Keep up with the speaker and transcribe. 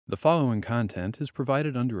The following content is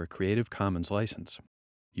provided under a Creative Commons license.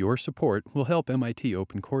 Your support will help MIT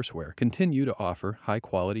OpenCourseware continue to offer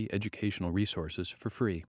high-quality educational resources for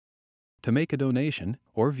free. To make a donation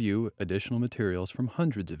or view additional materials from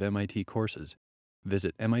hundreds of MIT courses,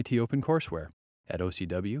 visit MIT OpenCourseware at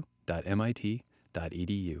ocw.mit.edu.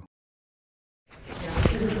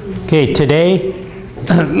 Okay, today,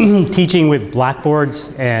 teaching with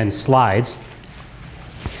blackboards and slides,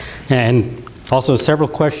 and also several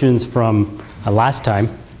questions from last time,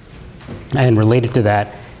 and related to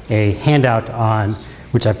that, a handout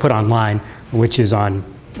which I've put online, which is on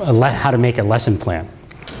how to make a lesson plan.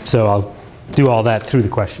 So I'll do all that through the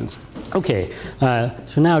questions. Okay,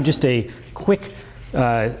 so now just a quick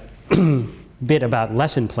bit about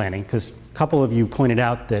lesson planning, because a couple of you pointed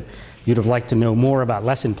out that you'd have liked to know more about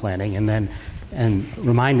lesson planning, and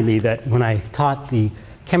reminded me that when I taught the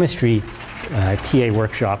chemistry TA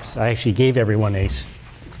workshops, I actually gave everyone a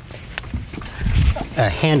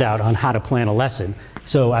handout on how to plan a lesson.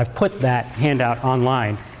 So I've put that handout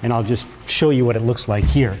online, and I'll just show you what it looks like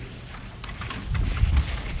here.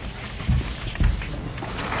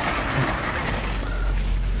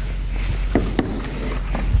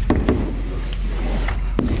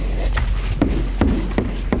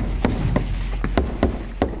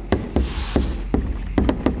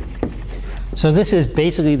 So this is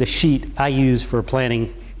basically the sheet I use for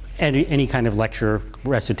planning any kind of lecture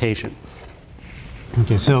recitation.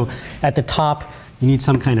 Okay, so at the top, you need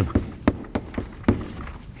some kind of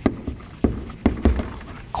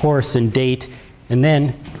course and date, and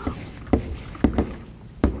then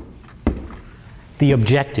the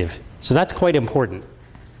objective. So that's quite important.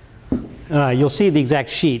 You'll see the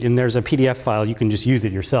exact sheet, and there's a PDF file. You can just use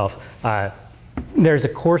it yourself. There's a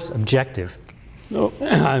course objective.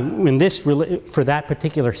 For that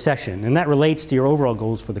particular session, and that relates to your overall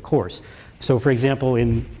goals for the course. So for example,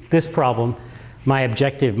 in this problem, my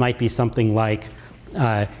objective might be something like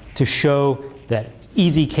to show that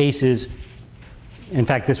easy cases, in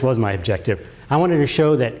fact this was my objective, I wanted to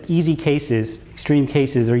show that easy cases, extreme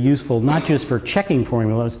cases, are useful not just for checking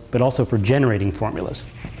formulas, but also for generating formulas.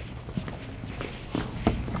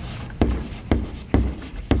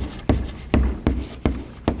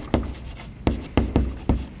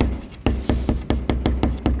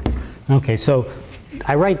 Okay, so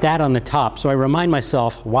I write that on the top, so I remind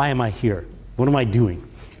myself, why am I here? What am I doing?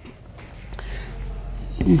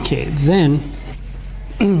 Okay, then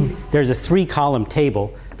there's a 3-column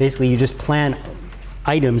table. Basically, you just plan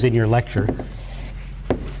items in your lecture.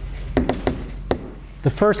 The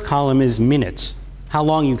first column is minutes, how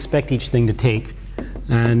long you expect each thing to take.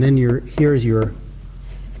 And then here's your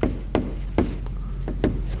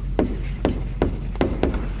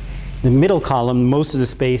the middle column, most of the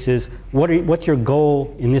space is what's your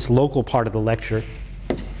goal in this local part of the lecture,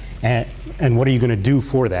 and what are you going to do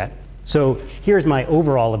for that? So here's my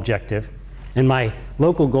overall objective, and my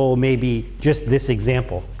local goal may be just this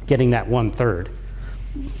example, getting that 1/3.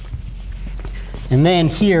 And then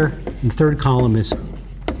here, the third column is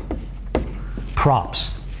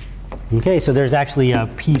props. Okay, so there's actually a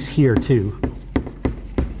piece here too.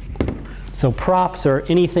 So props are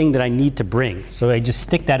anything that I need to bring. So I just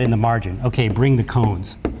stick that in the margin. Okay, bring the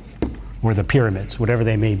cones or the pyramids, whatever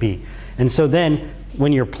they may be. And so then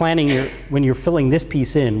when you're planning, when you're filling this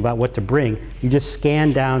piece in about what to bring, you just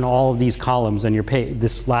scan down all of these columns on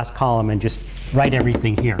this last column and just write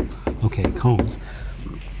everything here. Okay, cones.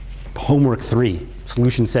 Homework 3,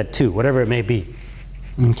 solution set 2, whatever it may be.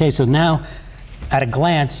 Okay, so now at a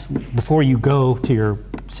glance, before you go to your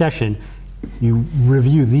session, you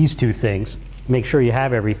review these two things, make sure you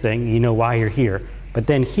have everything, you know why you're here. But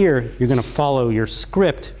then here, you're going to follow your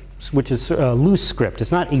script, which is a loose script.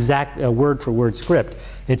 It's not exact word-for-word script.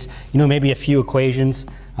 It's, maybe a few equations.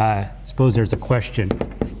 Suppose there's a question.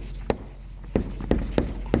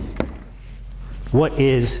 What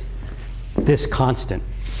is this constant?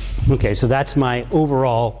 Okay, so that's my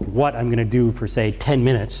overall what I'm going to do for, say, 10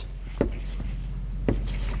 minutes.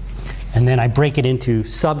 And then I break it into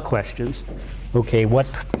sub-questions. Okay, what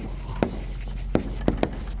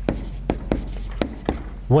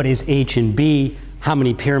is H and B? How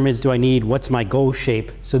many pyramids do I need? What's my goal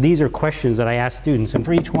shape? So these are questions that I ask students. And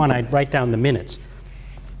for each one, I'd write down the minutes.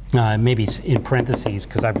 Maybe in parentheses,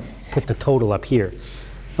 because I've put the total up here.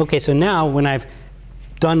 Okay, so now when I've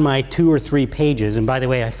done my 2 or 3 pages, and by the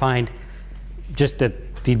way, I find just that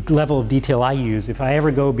the level of detail I use, if I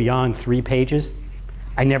ever go beyond 3 pages,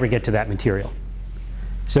 I never get to that material.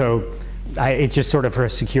 So it's just sort of a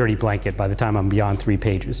security blanket by the time I'm beyond 3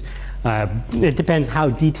 pages. It depends how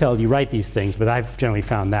detailed you write these things, but I've generally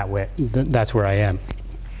found that way. That's where I am.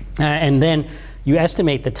 And then you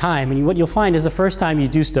estimate the time, and what you'll find is the first time you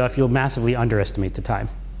do stuff, you'll massively underestimate the time.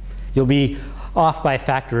 You'll be off by a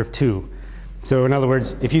factor of 2. So in other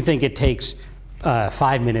words, if you think it takes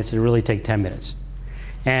 5 minutes, it'll really take 10 minutes.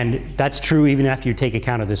 And that's true even after you take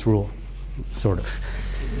account of this rule, sort of.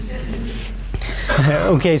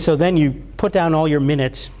 Okay, so then you put down all your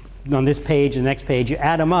minutes on this page and the next page, you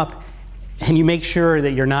add them up, and you make sure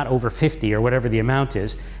that you're not over 50 or whatever the amount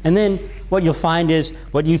is. And then what you'll find is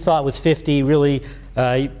what you thought was 50 really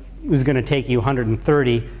was going to take you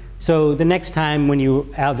 130. So the next time when you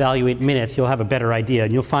evaluate minutes, you'll have a better idea,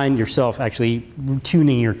 and you'll find yourself actually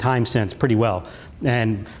tuning your time sense pretty well.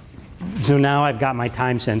 And so now I've got my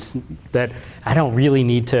time sense that I don't really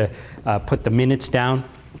need to put the minutes down,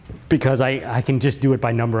 because I can just do it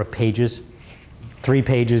by number of pages. 3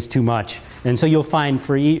 pages, too much. And so you'll find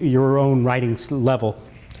for your own writing level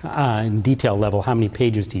and detail level how many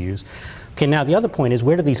pages to use. Okay, now the other point is,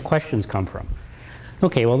 where do these questions come from?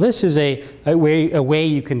 Okay, well, this is a way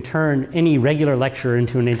you can turn any regular lecture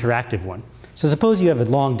into an interactive one. So suppose you have a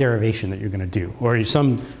long derivation that you're going to do, or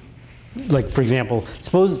some, like for example,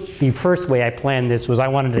 suppose the first way I planned this was I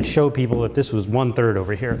wanted to show people that this was 1/3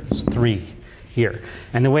 over here, this is 3 here.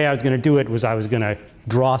 And the way I was going to do it was I was going to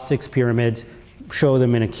draw 6 pyramids, show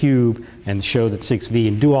them in a cube, and show that 6V,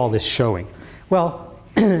 and do all this showing. Well,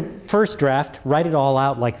 first draft, write it all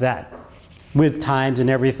out like that, with times and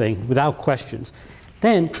everything, without questions.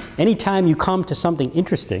 Then, anytime you come to something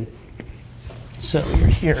interesting, so you're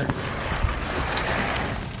here.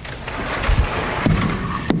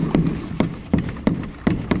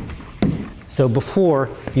 So before,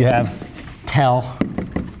 you have tell.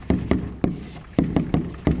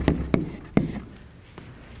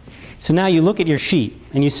 So now you look at your sheet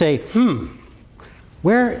and you say,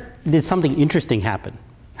 where did something interesting happen?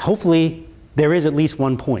 Hopefully there is at least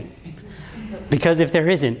one point. Because if there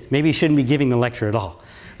isn't, maybe you shouldn't be giving the lecture at all.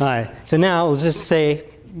 So now let's just say,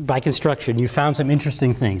 by construction, you found some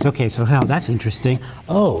interesting things. Okay, so now that's interesting.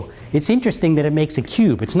 Oh, it's interesting that it makes a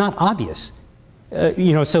cube. It's not obvious.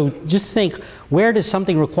 So just think, where does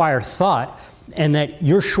something require thought, and that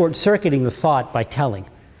you're short-circuiting the thought by telling?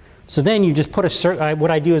 So then you just put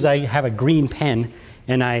what I do is I have a green pen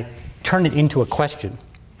and I turn it into a question.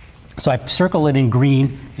 So I circle it in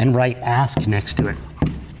green and write ask next to it.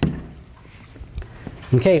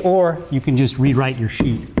 Okay, or you can just rewrite your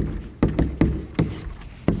sheet.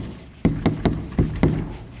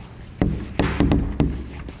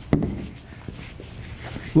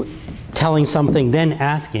 Telling something, then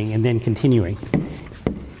asking, and then continuing.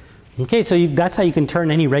 Okay, so that's how you can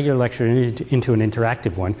turn any regular lecture into an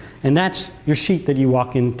interactive one. And that's your sheet that you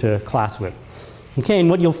walk into class with. Okay, and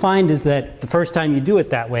what you'll find is that the first time you do it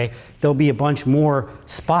that way, there'll be a bunch more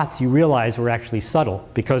spots you realize were actually subtle.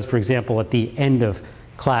 Because, for example, at the end of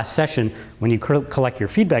class session, when you collect your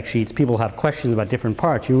feedback sheets, people have questions about different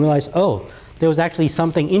parts. You realize, oh, there was actually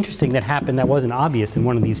something interesting that happened that wasn't obvious in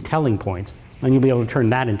one of these telling points. And you'll be able to turn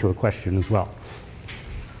that into a question as well.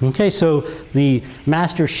 Okay, so the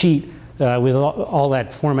master sheet with all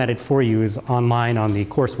that formatted for you is online on the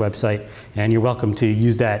course website, and you're welcome to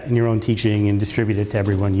use that in your own teaching and distribute it to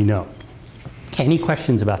everyone you know. Okay, any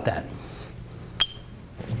questions about that?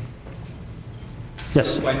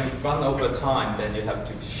 Yes? When you run over time, then you have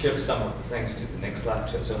to shift some of the things to the next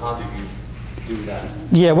lecture. So how do you do that?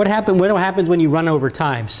 Yeah, what happens when you run over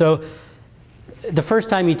time? So the first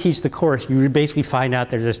time you teach the course, you basically find out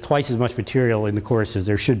that there's twice as much material in the course as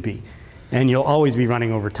there should be. And you'll always be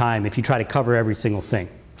running over time if you try to cover every single thing.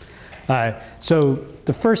 So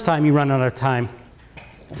the first time you run out of time,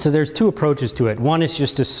 so there's 2 approaches to it. One is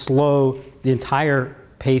just to slow the entire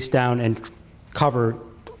pace down and cover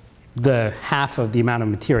the half of the amount of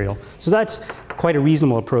material. So that's quite a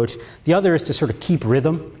reasonable approach. The other is to sort of keep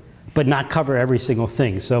rhythm, but not cover every single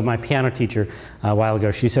thing. So my piano teacher a while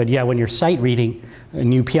ago, she said, yeah, when you're sight reading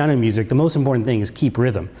new piano music, the most important thing is keep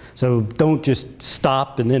rhythm. So don't just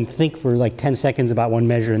stop and then think for like 10 seconds about one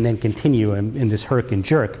measure and then continue in this herk and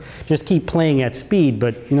jerk. Just keep playing at speed,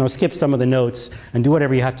 but skip some of the notes and do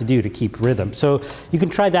whatever you have to do to keep rhythm. So you can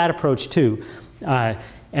try that approach too.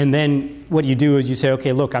 And then what you do is you say,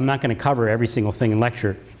 okay, look, I'm not going to cover every single thing in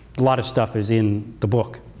lecture. A lot of stuff is in the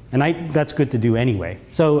book. And that's good to do anyway.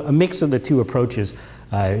 So a mix of the 2 approaches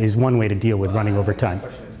is one way to deal with running over time. My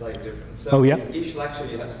question is slightly different. So in each lecture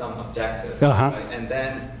you have some objective, right? And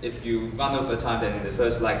then if you run over time, then in the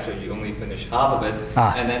first lecture you only finish half of it,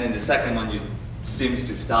 and then in the second one you seems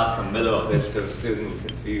to start from the middle of it, so students will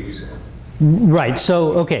confuse. Right.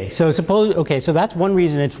 So so that's one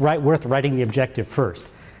reason it's worth writing the objective first,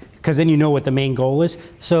 because then you know what the main goal is.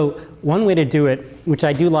 So one way to do it, which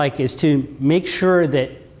I do like, is to make sure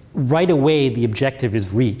that right away the objective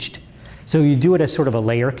is reached. So you do it as sort of a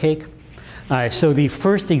layer cake. So the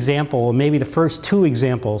first example, maybe the first 2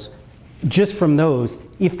 examples, just from those,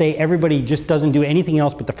 if everybody just doesn't do anything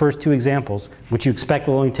else but the first 2 examples, which you expect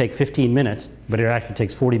will only take 15 minutes, but it actually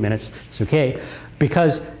takes 40 minutes, it's okay,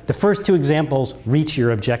 because the first 2 examples reach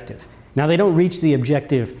your objective. Now they don't reach the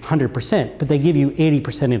objective 100%, but they give you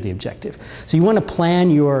 80% of the objective. So you want to plan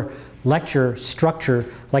your lecture structure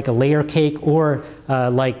like a layer cake or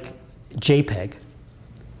like JPEG.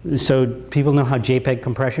 So people know how JPEG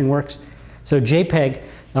compression works? So JPEG,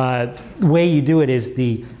 the way you do it is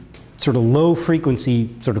the sort of low frequency,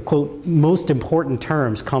 sort of quote, most important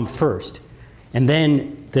terms come first. And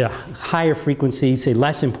then the higher frequency, say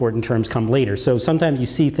less important terms come later. So sometimes you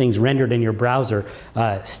see things rendered in your browser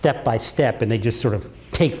step by step and they just sort of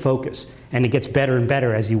take focus. And it gets better and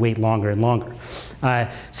better as you wait longer and longer.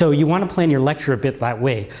 So you want to plan your lecture a bit that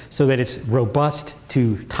way so that it's robust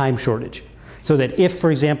to time shortage. So that if,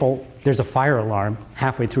 for example, there's a fire alarm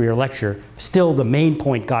halfway through your lecture, still the main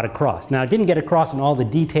point got across. Now, it didn't get across in all the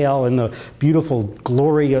detail and the beautiful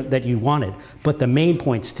glory that you wanted, but the main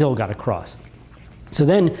point still got across. So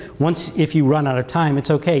then, once, if you run out of time,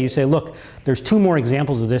 it's okay. You say, look, there's 2 more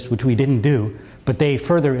examples of this which we didn't do, but they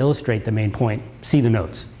further illustrate the main point. See the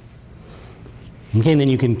notes. Okay, and then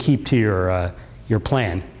you can keep to your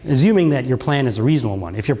plan, assuming that your plan is a reasonable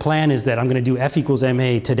one. If your plan is that I'm going to do F equals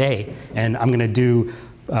MA today, and I'm going to do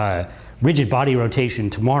rigid body rotation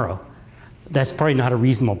tomorrow, that's probably not a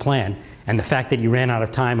reasonable plan. And the fact that you ran out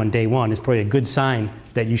of time on day 1 is probably a good sign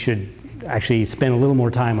that you should actually spend a little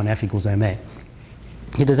more time on F equals MA.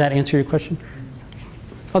 Okay, does that answer your question?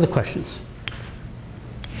 Other questions?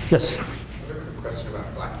 Yes? I have a question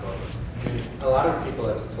about blackboard. I mean, a lot of people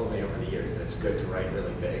have told me over the years that it's good to write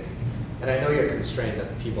really big. And I know you're constrained that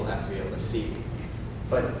the people have to be able to see.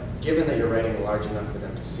 But given that you're writing large enough for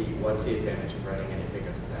them to see, what's the advantage of writing any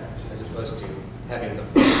bigger than that, as opposed to having the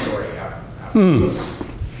full story out?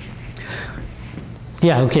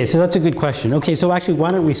 Yeah, okay, so that's a good question. Okay, so actually,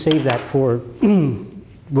 why don't we save that for,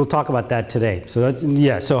 we'll talk about that today. So that's,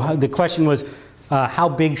 yeah, so the question was, how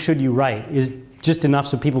big should you write? Is just enough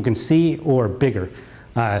so people can see, or bigger,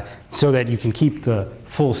 so that you can keep the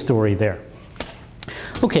full story there?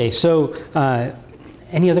 Okay, so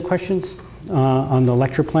any other questions on the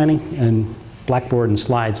lecture planning? And Blackboard and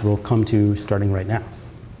slides will come to starting right now.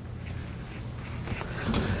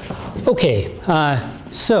 Okay,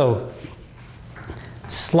 so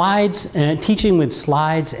slides and teaching with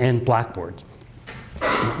slides and Blackboard.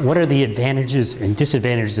 What are the advantages and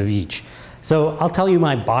disadvantages of each? So I'll tell you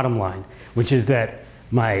my bottom line, which is that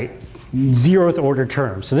my 0th order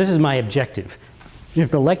term. So this is my objective.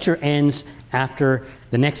 If the lecture ends after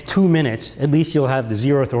the next 2 minutes, at least you'll have the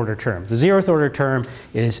 0th order term. The 0th order term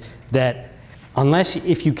is that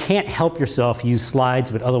if you can't help yourself, use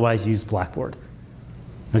slides, but otherwise use Blackboard.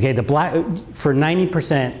 Okay, for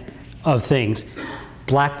 90% of things,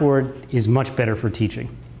 Blackboard is much better for teaching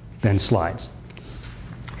than slides.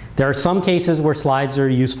 There are some cases where slides are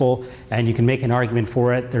useful and you can make an argument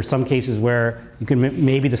for it. There are some cases where you can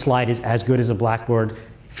maybe the slide is as good as a Blackboard.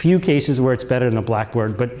 Few cases where it's better than a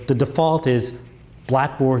Blackboard, but the default is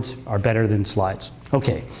Blackboards are better than slides.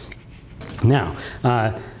 Okay, now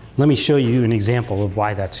let me show you an example of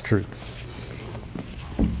why that's true.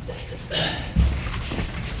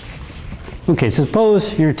 Okay, so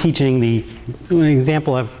suppose you're teaching an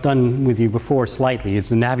example I've done with you before slightly is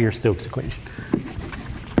the Navier-Stokes equation.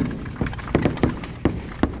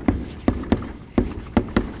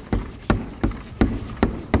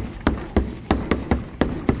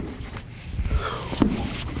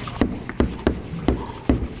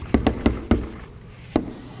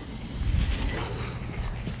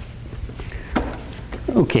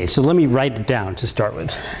 Okay, so let me write it down to start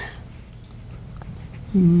with.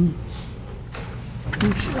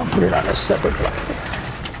 I'll put it on a separate blackboard.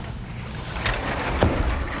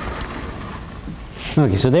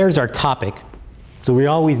 Okay, so there's our topic. So we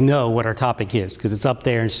always know what our topic is because it's up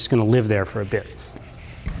there and it's just going to live there for a bit.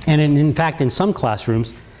 And in fact, in some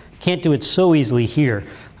classrooms, can't do it so easily here,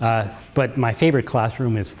 but my favorite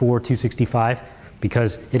classroom is 4265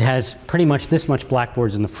 because it has pretty much this much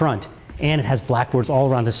blackboards in the front and it has blackboards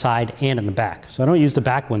all around the side and in the back. So I don't use the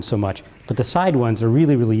back ones so much, but the side ones are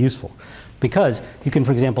really, really useful because you can,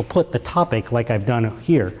 for example, put the topic like I've done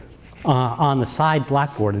here on the side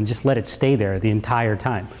blackboard and just let it stay there the entire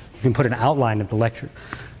time. You can put an outline of the lecture.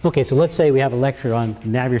 Okay, so let's say we have a lecture on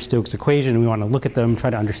Navier-Stokes equation and we want to look at them,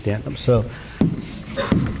 try to understand them. So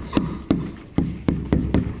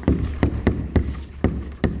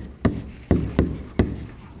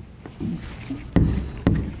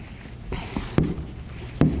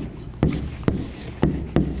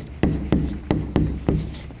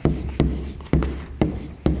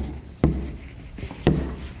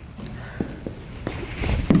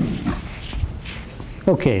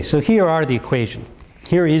Okay, so here are the equation.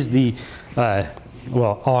 Here is the,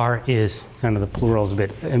 well, R is kind of the plural is a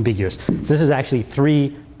bit ambiguous. So this is actually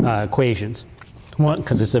 3 equations. One,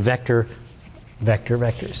 because it's a vector, vector,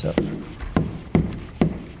 vector. So,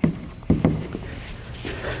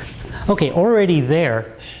 okay, already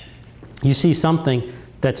there, you see something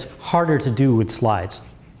that's harder to do with slides.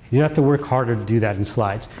 You have to work harder to do that in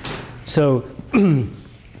slides. So you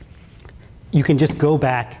can just go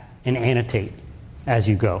back and annotate as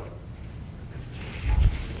you go.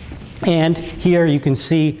 And here you can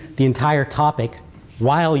see the entire topic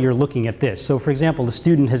while you're looking at this. So for example, the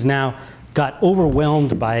student has now got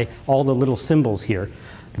overwhelmed by all the little symbols here.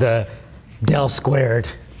 The del squared,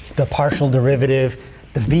 the partial derivative,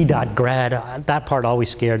 the v dot grad. That part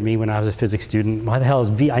always scared me when I was a physics student. Why the hell is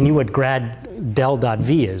v? I knew what grad del dot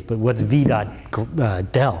v is, but what's v dot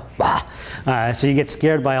del? So you get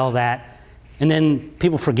scared by all that. And then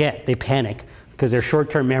people forget, they panic, because their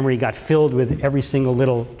short-term memory got filled with every single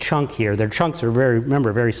little chunk here. Their chunks are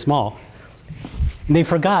remember, very small. And they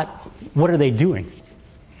forgot, what are they doing?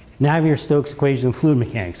 Navier-Stokes equation of fluid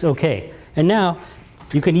mechanics. Okay, and now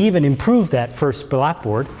you can even improve that first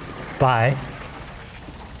blackboard by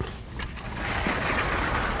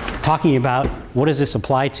talking about what does this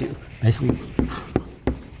apply to. Basically,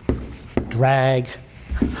 drag,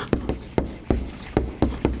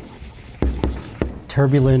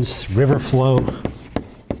 turbulence, river flow,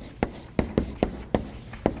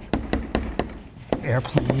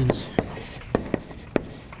 airplanes.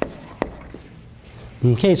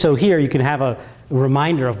 Okay, so here you can have a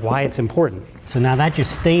reminder of why it's important. So now that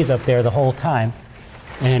just stays up there the whole time,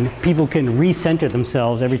 and people can recenter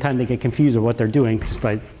themselves every time they get confused with what they're doing just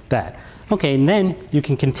by that. Okay, and then you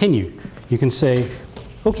can continue. You can say,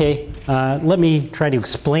 okay, let me try to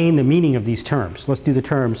explain the meaning of these terms. Let's do the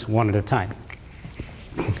terms one at a time.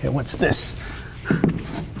 Okay, what's this?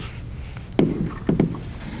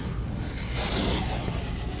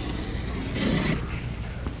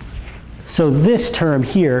 So this term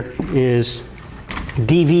here is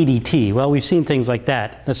dv dt. Well, we've seen things like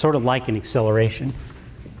that. That's sort of like an acceleration.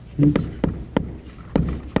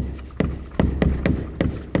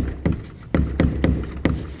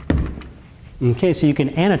 Okay, so you can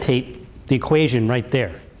annotate the equation right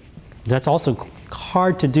there. That's also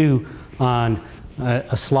hard to do on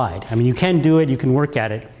a slide. I mean, you can do it, you can work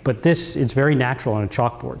at it, but this is very natural on a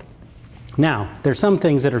chalkboard. Now, there's some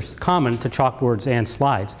things that are common to chalkboards and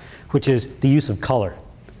slides, which is the use of color.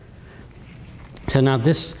 So now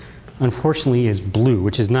this, unfortunately, is blue,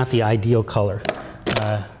 which is not the ideal color.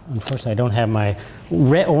 Unfortunately, I don't have my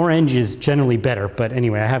red. Orange is generally better, but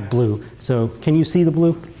anyway, I have blue. So can you see the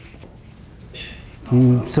blue?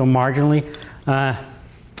 So marginally.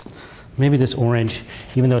 Maybe this orange,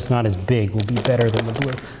 even though it's not as big, will be better than the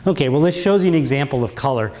blue. Okay, well, this shows you an example of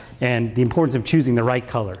color and the importance of choosing the right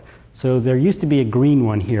color. So there used to be a green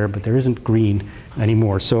one here, but there isn't green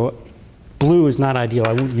anymore. So blue is not ideal.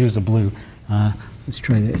 I won't use the blue. Let's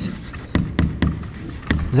try this.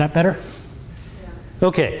 Is that better? Yeah.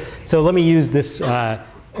 Okay, so let me use this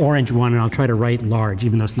orange one, and I'll try to write large,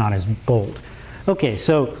 even though it's not as bold. Okay,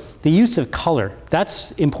 so the use of color,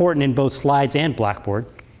 that's important in both slides and Blackboard.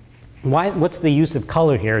 What's the use of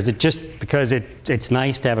color here? Is it just because it's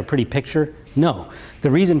nice to have a pretty picture? No. The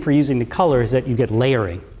reason for using the color is that you get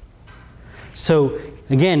layering. So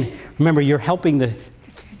again, remember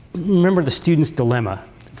remember the student's dilemma.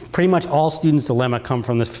 Pretty much all students' dilemma come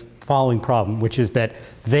from the following problem, which is that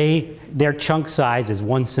their chunk size is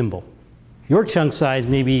one symbol. Your chunk size,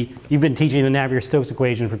 maybe you've been teaching the Navier-Stokes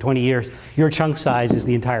equation for 20 years, your chunk size is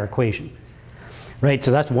the entire equation. Right,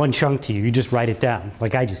 so that's one chunk to you. You just write it down,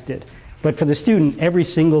 like I just did. But for the student, every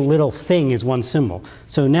single little thing is one symbol.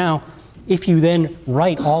 So now, if you then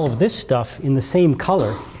write all of this stuff in the same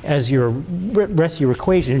color as your rest of your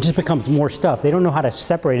equation, it just becomes more stuff. They don't know how to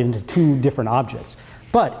separate it into two different objects.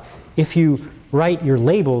 But if you write your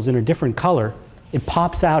labels in a different color, it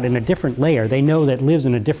pops out in a different layer. They know that it lives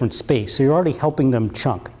in a different space. So you're already helping them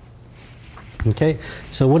chunk. Okay,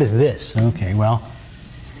 so what is this? Okay, well,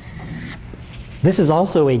 this is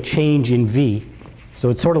also a change in v. So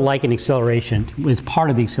it's sort of like an acceleration. It's part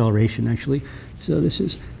of the acceleration, actually. So this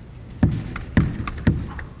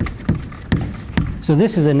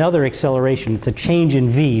is another acceleration. It's a change in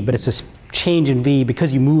v, but it's a change in v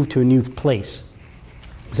because you moved to a new place.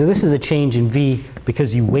 So this is a change in v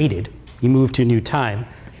because you waited. You moved to a new time.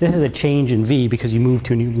 This is a change in v because you moved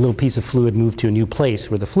to a new little piece of fluid, moved to a new place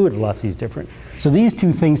where the fluid velocity is different. So these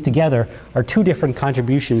two things together are two different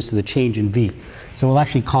contributions to the change in v. So we'll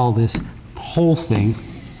actually call this whole thing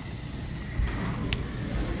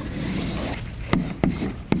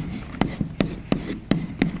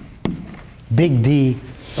big D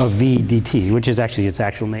of v dt, which is actually its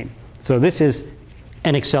actual name. So this is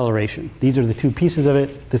an acceleration. These are the two pieces of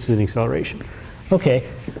it. This is an acceleration. Okay,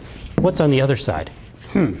 what's on the other side?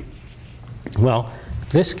 Well,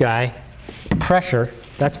 this guy, pressure,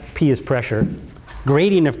 that's P is pressure,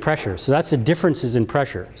 gradient of pressure, so that's the differences in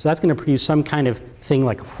pressure. So that's going to produce some kind of thing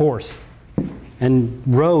like a force. And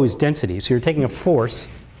rho is density. So you're taking a force,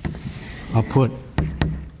 I'll put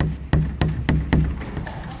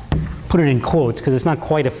it in quotes because it's not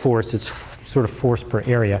quite a force, it's sort of force per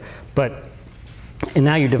area. And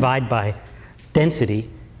now you divide by density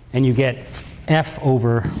and you get F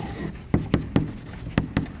over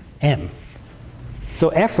m. So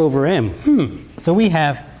F over m, so we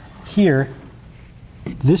have here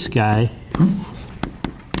this guy,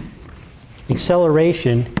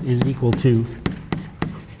 acceleration is equal to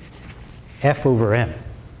F over m.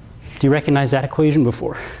 Do you recognize that equation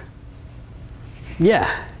before?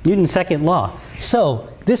 Yeah, Newton's second law. So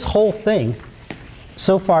this whole thing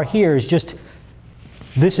so far here is just,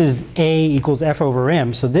 this is A equals F over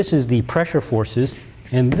m, so this is the pressure forces,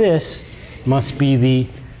 and this must be the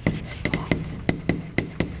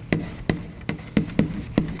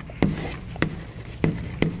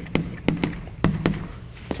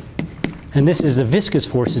and this is the viscous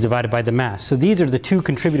forces divided by the mass. So these are the two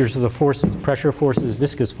contributors to the forces, pressure forces,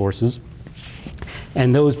 viscous forces,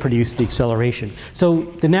 and those produce the acceleration. So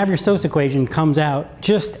the Navier-Stokes equation comes out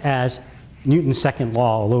just as Newton's second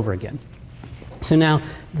law all over again. So now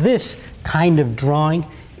this kind of drawing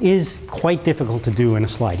is quite difficult to do in a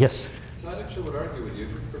slide. Yes? So I actually would argue with you,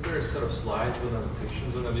 if you prepare a set of slides with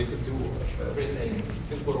annotations on them, you could do everything. You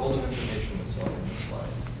can put all the information in the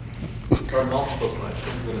slide. Or multiple slides,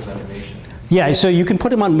 think of it as animation. Yeah, so you can put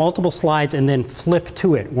them on multiple slides and then flip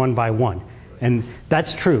to it one by one. And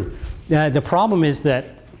that's true. The problem is that,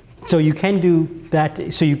 so you can do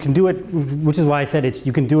that, so you can do it, which is why I said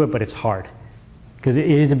you can do it, but it's hard. Because it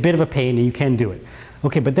is a bit of a pain and you can do it.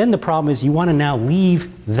 Okay, but then the problem is you want to now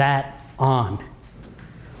leave that on.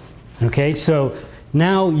 Okay, so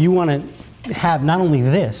now you want to have not only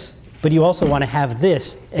this, but you also want to have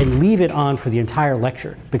this and leave it on for the entire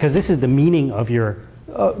lecture, because this is the meaning of your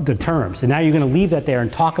the terms. And now you're going to leave that there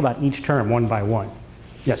and talk about each term one by one.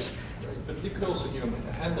 Yes? Right. But you could also give them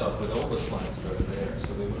a handout with all the slides that are there,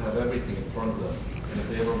 so they would have everything in front of them. And if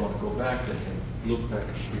they ever want to go back, they can look back at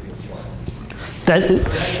the previous slide. I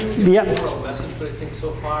agree with your overall message, but I think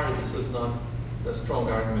so far this is not a strong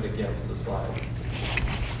argument against the slides.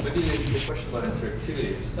 Maybe the question about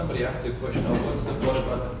interactivity, if somebody asks a question, what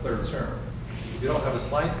about the third term? If you don't have a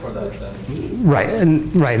slide for that, then... Right,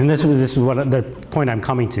 and this is what the point I'm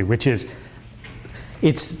coming to, which is,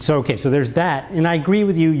 so there's that, and I agree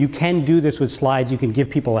with you, you can do this with slides, you can give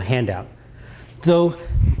people a handout. Though,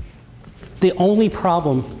 the only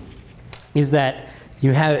problem is that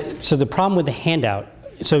you have, so the problem with the handout,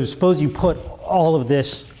 so suppose you put all of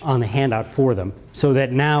this on the handout for them, so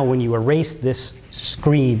that now when you erase this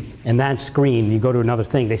screen and that screen, you go to another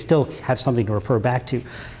thing, they still have something to refer back to.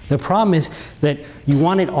 The problem is that you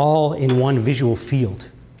want it all in one visual field.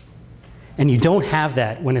 And you don't have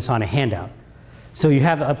that when it's on a handout. So you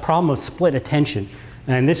have a problem of split attention.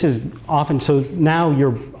 And this is often, so now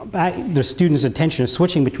the student's attention is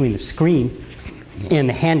switching between the screen and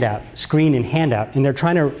the handout, screen and handout. And they're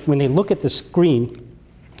trying to, when they look at the screen,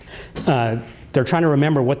 they're trying to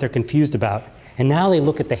remember what they're confused about. And now they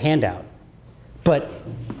look at the handout. But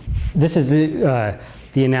this is the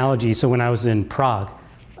analogy. So when I was in Prague,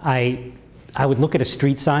 I would look at a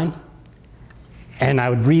street sign, and I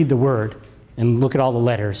would read the word and look at all the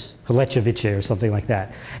letters, Hlechevice or something like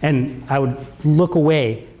that. And I would look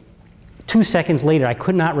away. 2 seconds later, I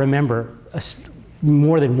could not remember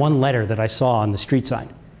more than one letter that I saw on the street sign,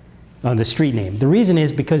 on the street name. The reason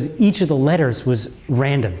is because each of the letters was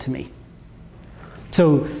random to me.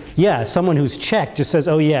 So yeah, someone who's Czech just says,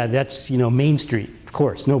 oh yeah, that's Main Street. Of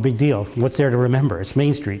course, no big deal. What's there to remember? It's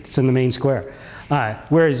Main Street. It's in the main square.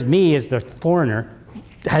 Whereas me, as the foreigner,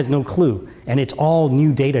 has no clue. And it's all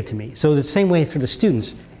new data to me. So the same way for the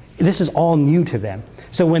students. This is all new to them.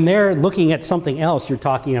 So when they're looking at something else, you're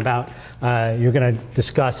talking about, you're going to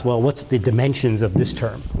discuss, well, what's the dimensions of this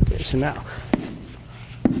term? Okay, so now.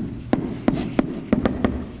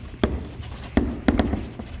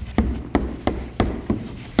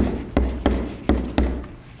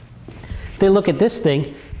 They look at this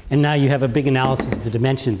thing, and now you have a big analysis of the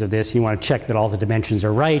dimensions of this. You want to check that all the dimensions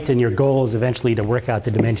are right, and your goal is eventually to work out the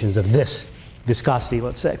dimensions of this viscosity,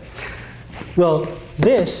 let's say. Well,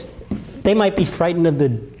 this, they might be frightened of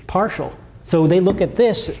the partial. So they look at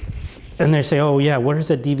this, and they say, oh yeah, where does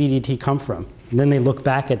that dV/dt come from? And then they look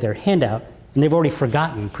back at their handout, and they've already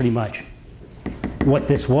forgotten pretty much. what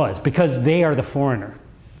this was, because they are the foreigner.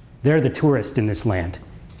 They're the tourist in this land.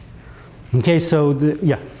 Okay, so,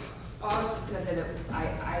 yeah. Oh, I was just going to say that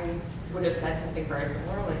I would have said something very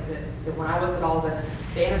similar, like that when I looked at all of this,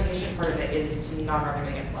 the annotation part of it is, to me, not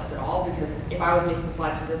recommending against slides at all, because if I was making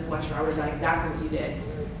slides for this lecture, I would have done exactly what you did.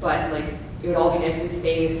 But like, it would all be nicely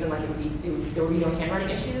spaced, and like there would be no handwriting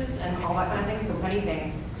issues and all that kind of thing. So if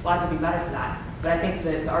anything, slides would be better for that. But I think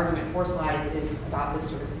that the argument for slides is about this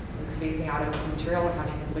sort of like spacing out of the material and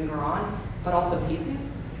having it linger on, but also pacing.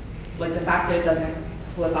 Like the fact that it doesn't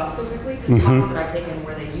flip up so quickly, because classes that I've taken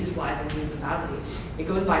where they use slides and use them badly, it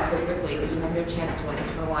goes by so quickly that you have no chance to like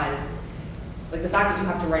internalize. Like the fact that you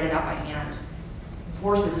have to write it out by hand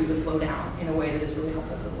forces you to slow down in a way that is really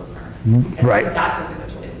helpful for the listener. And Right. So that's something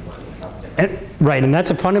that's really important about the difference. Right, and that's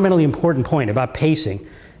a fundamentally important point about pacing.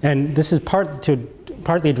 And this is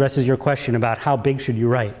partly addresses your question about how big should you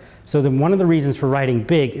write. So one of the reasons for writing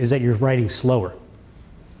big is that you're writing slower.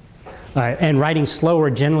 And writing slower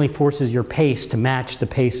generally forces your pace to match the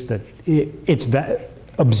pace that it's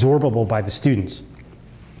absorbable by the students.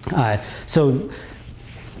 So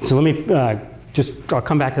let me I'll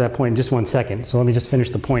come back to that point in just 1 second. So let me just finish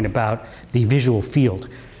the point about the visual field.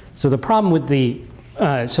 So the problem with the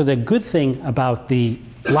good thing about the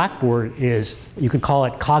Blackboard is you could call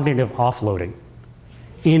it cognitive offloading.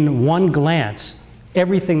 In one glance,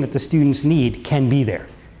 everything that the students need can be there.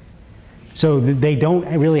 So they don't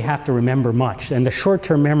really have to remember much, and the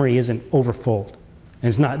short-term memory isn't overfull. And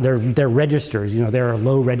it's not, they're registers, they're a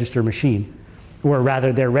low register machine. Or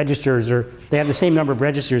rather, their registers they have the same number of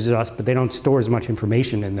registers as us, but they don't store as much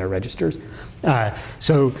information in their registers.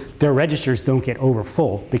 So their registers don't get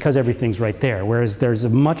overfull because everything's right there, whereas there's a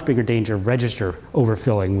much bigger danger of register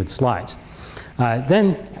overfilling with slides.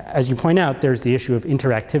 Then, as you point out, there's the issue of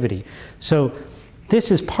interactivity. So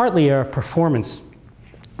this is partly a performance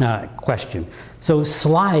question. So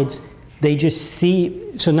slides, they just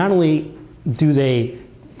see, so not only do they,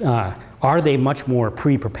 are they much more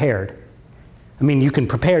pre-prepared. I mean, you can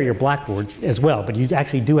prepare your Blackboard as well, but you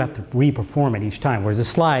actually do have to re-perform it each time. Whereas a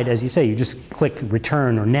slide, as you say, you just click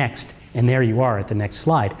return or next, and there you are at the next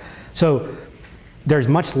slide. So there's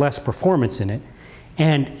much less performance in it,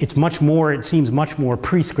 and it seems much more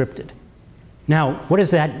pre-scripted. Now, what does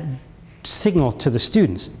that signal to the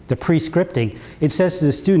students? The pre-scripting, it says to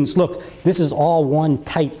the students, look, this is all one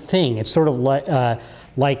tight thing. It's sort of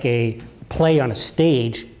like a play on a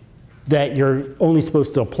stage that you're only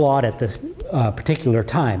supposed to applaud at this particular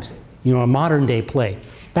times. A modern day play.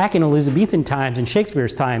 Back in Elizabethan times, in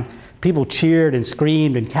Shakespeare's time, people cheered and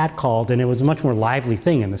screamed and catcalled, and it was a much more lively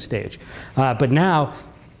thing in the stage. But now,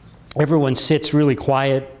 everyone sits really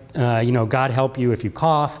quiet. God help you if you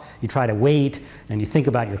cough. You try to wait, and you think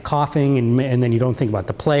about your coughing, and then you don't think about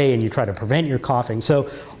the play, and you try to prevent your coughing. So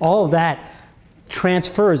all of that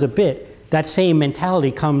transfers a bit. That same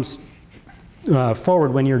mentality comes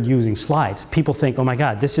forward when you're using slides. People think, oh my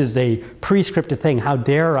God, this is a pre-scripted thing. How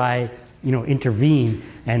dare I, intervene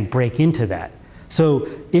and break into that? So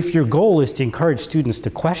if your goal is to encourage students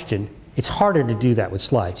to question, it's harder to do that with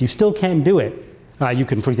slides. You still can do it. You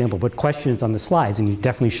can, for example, put questions on the slides, and you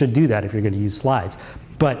definitely should do that if you're going to use slides.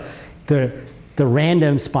 But the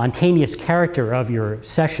random, spontaneous character of your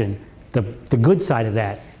session, the good side of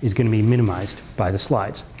that is going to be minimized by the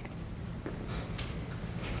slides.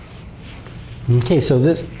 Okay, so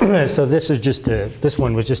this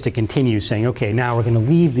one was just to continue saying, okay, now we're going to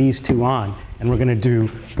leave these two on, and we're going to do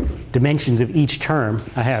dimensions of each term.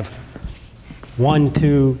 I have 1,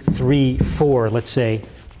 2, 3, 4, let's say,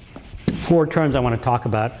 4 terms I want to talk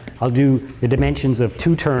about. I'll do the dimensions of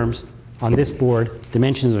 2 terms on this board,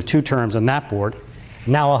 dimensions of 2 terms on that board.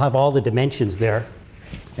 Now I'll have all the dimensions there.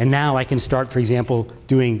 And now I can start, for example,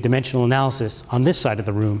 doing dimensional analysis on this side of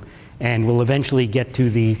the room, and we'll eventually get to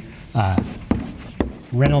the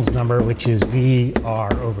Reynolds number, which is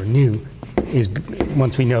VR over nu, is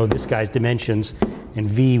once we know this guy's dimensions, and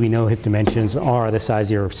V, we know his dimensions, R, the size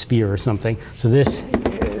of your sphere or something. So this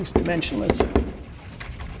is dimensionless.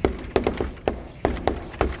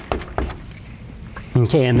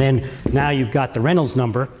 Okay, and then now you've got the Reynolds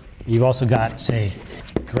number. You've also got, say,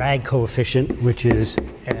 drag coefficient, which is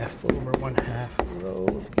F over 1/2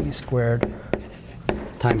 rho B squared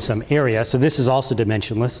times some area. So this is also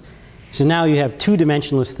dimensionless. So now you have 2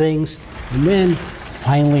 dimensionless things, and then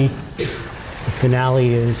finally the finale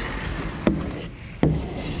is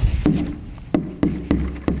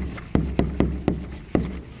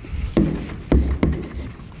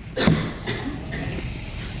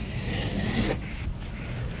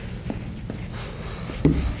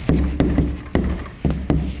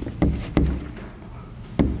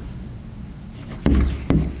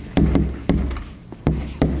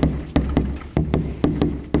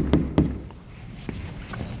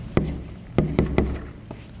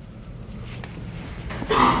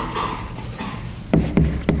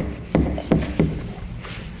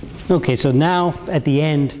Okay, so now at the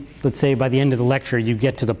end, let's say by the end of the lecture, you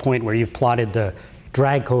get to the point where you've plotted the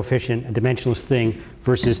drag coefficient, a dimensionless thing,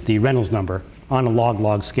 versus the Reynolds number on a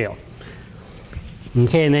log-log scale.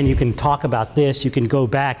 Okay, and then you can talk about this. You can go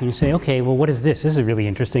back and you say, okay, well, what is this? This is really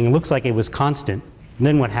interesting. It looks like it was constant. And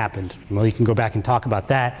then what happened? Well, you can go back and talk about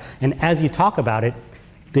that. And as you talk about it,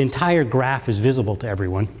 the entire graph is visible to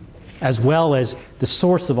everyone, as well as the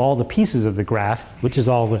source of all the pieces of the graph, which is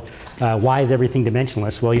all the, why is everything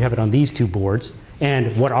dimensionless? Well, you have it on these two boards.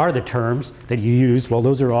 And what are the terms that you use? Well,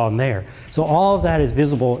 those are all in there. So all of that is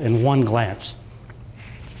visible in one glance.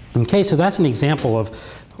 Okay, so that's an example of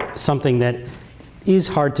something that is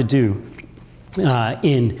hard to do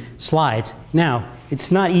in slides. Now,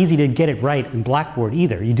 it's not easy to get it right in Blackboard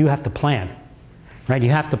either. You do have to plan, right? You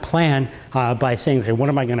have to plan by saying, okay, what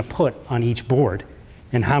am I going to put on each board?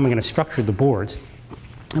 And how am I going to structure the boards?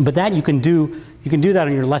 But that you can do that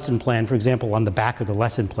on your lesson plan, for example, on the back of the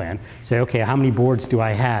lesson plan. Say, okay, how many boards do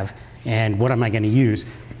I have? And what am I going to use?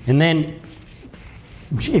 And then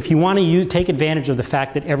if you want to take advantage of the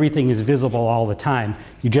fact that everything is visible all the time,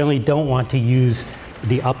 you generally don't want to use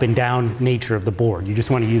the up and down nature of the board. You just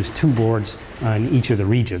want to use two boards on each of the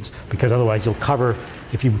regions, because otherwise you'll cover,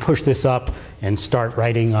 if you push this up and start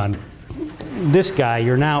writing on this guy,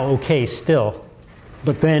 you're now okay still.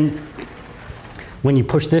 But then when you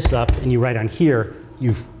push this up and you write on here,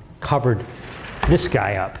 you've covered this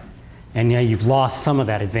guy up. And now you've lost some of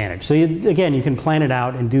that advantage. So again, you can plan it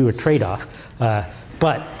out and do a trade-off.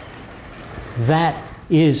 But that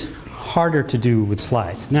is harder to do with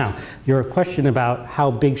slides. Now, your question about how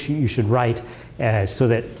big you should write so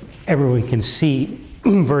that everyone can see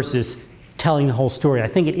versus telling the whole story. I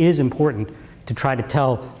think it is important to try to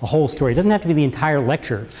tell a whole story. It doesn't have to be the entire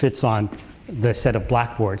lecture fits on the set of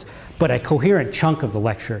blackboards, but a coherent chunk of the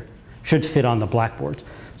lecture should fit on the blackboards.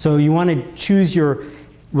 So you want to choose your,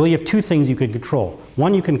 well, you have two things you can control.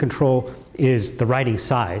 One you can control is the writing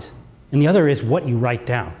size, and the other is what you write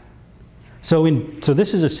down. So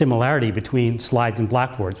this is a similarity between slides and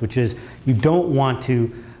blackboards, which is you don't want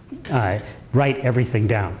to write everything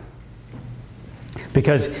down.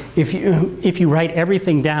 Because if you write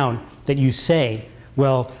everything down that you say,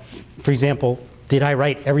 well, for example, did I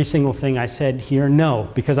write every single thing I said here? No,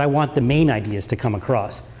 because I want the main ideas to come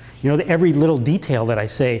across. You know, every little detail that I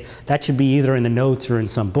say, that should be either in the notes or in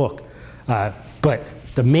some book. But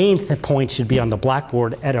the main point should be on the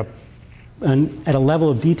blackboard at a level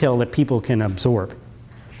of detail that people can absorb.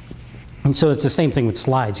 And so it's the same thing with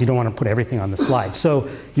slides. You don't want to put everything on the slides. So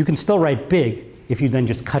you can still write big if you then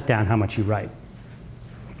just cut down how much you write.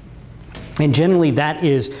 And generally that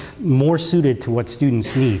is more suited to what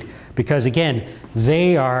students need. Because again,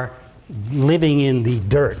 they are living in the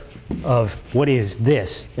dirt of what is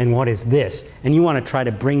this and what is this. And you want to try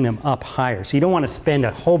to bring them up higher. So you don't want to spend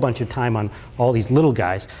a whole bunch of time on all these little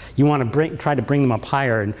guys. You want to try to bring them up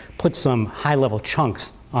higher and put some high-level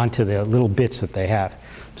chunks onto the little bits that they have.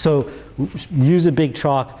 So use a big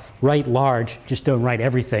chalk, write large, just don't write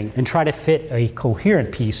everything, and try to fit a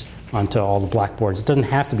coherent piece onto all the blackboards. It doesn't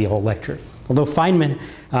have to be a whole lecture. Although Feynman,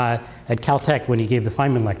 at Caltech, when he gave the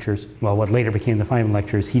Feynman lectures, well, what later became the Feynman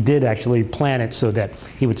lectures, he did actually plan it so that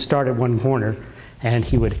he would start at one corner and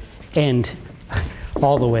he would end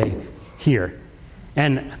all the way here.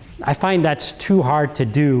 And I find that's too hard to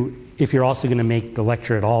do if you're also going to make the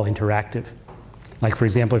lecture at all interactive. Like, for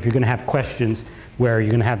example, if you're going to have questions where you're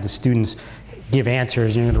going to have the students give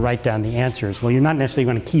answers, you're going to write down the answers. Well, you're not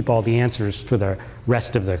necessarily going to keep all the answers for the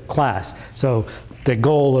rest of the class. So the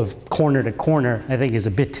goal of corner to corner, I think, is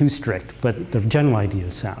a bit too strict, but the general idea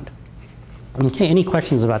is sound. Okay, any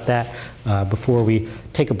questions about that before we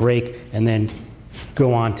take a break and then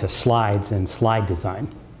go on to slides and slide design?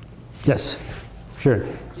 Yes, sure.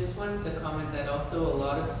 Just wanted to comment that also a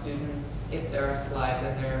lot of students, if there are slides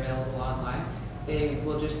and they're available online, they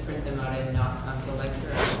will just print them out and not come to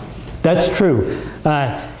lecture. That's true.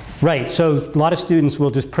 Right, so a lot of students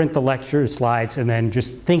will just print the lecture slides and then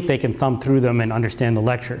just think they can thumb through them and understand the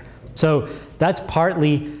lecture. So that's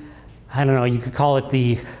partly, I don't know, you could call it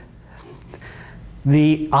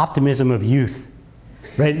the optimism of youth,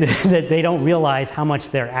 right? That they don't realize how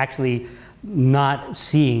much they're actually not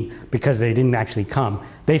seeing because they didn't actually come.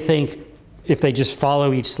 They think if they just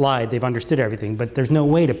follow each slide, they've understood everything, but there's no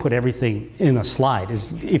way to put everything in a slide.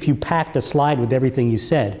 If you packed a slide with everything you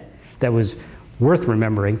said that was worth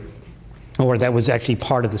remembering, or that was actually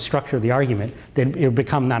part of the structure of the argument, then it would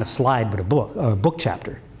become not a slide, but a book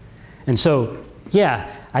chapter. And so, yeah,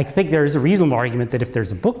 I think there is a reasonable argument that if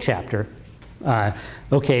there's a book chapter,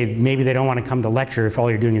 okay, maybe they don't want to come to lecture if all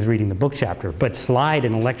you're doing is reading the book chapter. But slide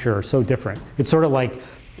and a lecture are so different. It's sort of like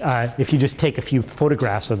if you just take a few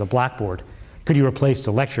photographs of the blackboard, could you replace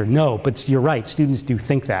the lecture? No, but you're right, students do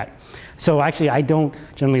think that. So actually, I don't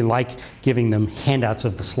generally like giving them handouts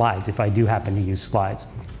of the slides if I do happen to use slides,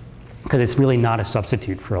 because it's really not a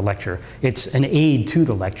substitute for a lecture. It's an aid to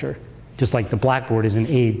the lecture, just like the blackboard is an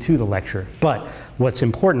aid to the lecture. But what's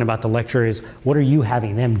important about the lecture is, what are you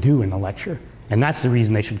having them do in the lecture? And that's the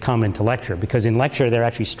reason they should come into lecture, because in lecture they're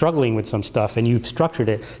actually struggling with some stuff, and you've structured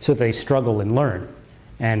it so that they struggle and learn.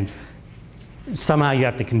 And somehow you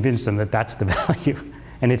have to convince them that that's the value.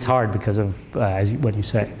 And it's hard because of what you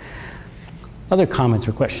say. Other comments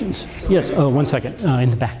or questions? So yes, oh, 1 second, in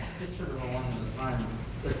the back. Just sort of along those lines,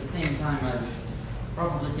 at the same time, I've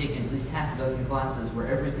probably taken at least half a dozen classes where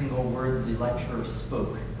every single word the lecturer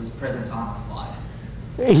spoke was present on a slide.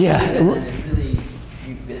 Yeah. And then it's really,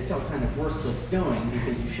 it felt kind of worthless going,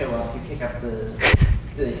 because you show up, you pick up the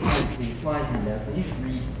slide handouts, and you just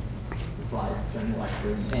read the slides during the lecture.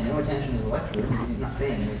 You pay no attention to the lecturer because he's not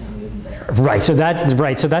saying anything, he isn't there. Right, so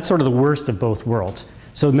that's sort of the worst of both worlds.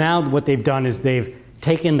 So now what they've done is they've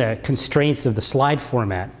taken the constraints of the slide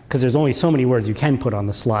format, because there's only so many words you can put on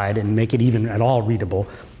the slide and make it even at all readable,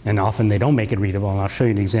 and often they don't make it readable, and I'll show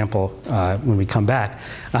you an example when we come back.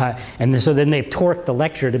 So then they've torqued the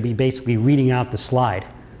lecture to be basically reading out the slide.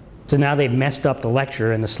 So now they've messed up the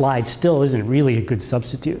lecture, and the slide still isn't really a good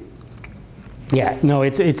substitute. Yeah, no,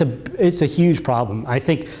 it's a huge problem. I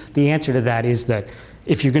think the answer to that is that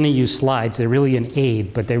if you're going to use slides, they're really an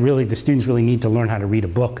aid, but the students really need to learn how to read a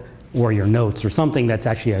book or your notes or something that's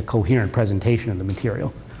actually a coherent presentation of the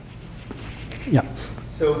material. Yeah.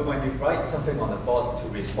 So when you write something on the board to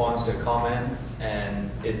respond to a comment, and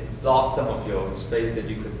it blocks some of your space that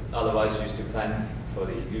you could otherwise use to plan for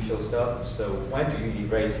the usual stuff, so when do you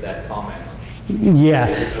erase that comment? Yeah.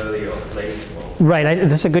 Is it early or late? Right,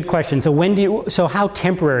 that's a good question. So how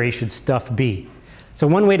temporary should stuff be? So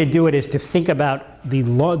one way to do it is to think about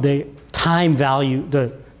the time value,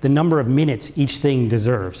 the number of minutes each thing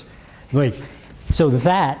deserves. So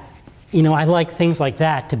that, I like things like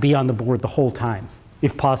that to be on the board the whole time,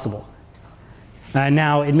 if possible.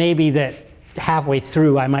 Now, it may be that halfway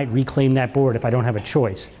through I might reclaim that board if I don't have a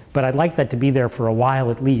choice. But I'd like that to be there for a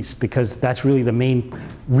while at least, because that's really the main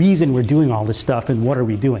reason we're doing all this stuff, and what are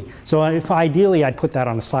we doing. So if ideally I'd put that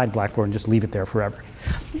on a side blackboard and just leave it there forever.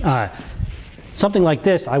 Something like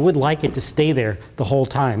this, I would like it to stay there the whole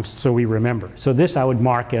time so we remember. So this I would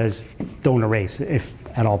mark as don't erase, if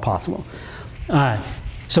at all possible.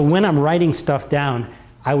 So when I'm writing stuff down,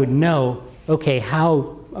 I would know, okay,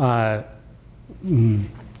 how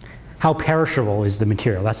perishable is the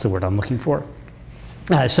material? That's the word I'm looking for.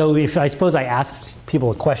 So I suppose I ask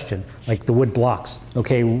people a question, like the wood blocks,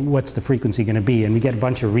 okay, what's the frequency going to be? And we get a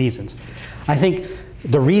bunch of reasons. I think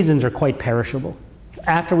the reasons are quite perishable.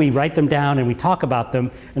 After we write them down and we talk about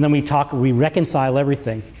them, and then we reconcile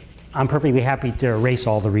everything, I'm perfectly happy to erase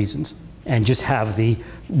all the reasons and just have the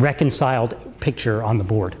reconciled picture on the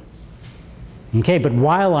board. Okay, but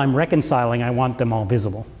while I'm reconciling, I want them all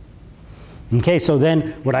visible. Okay, so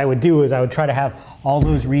then what I would do is I would try to have all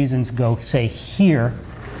those reasons go, say, here.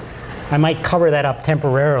 I might cover that up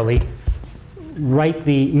temporarily.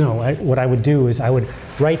 What I would do is I would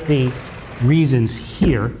write the reasons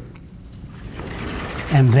here,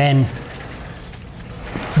 and then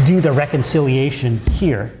do the reconciliation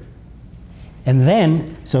here. And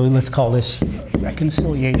then, so let's call this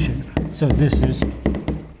reconciliation. So this is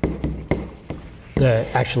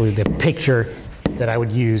actually the picture that I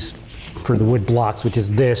would use for the wood blocks, which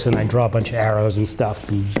is this, and I draw a bunch of arrows and stuff,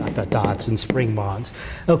 and dots and spring bonds.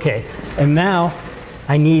 Okay, and now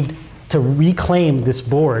I need to reclaim this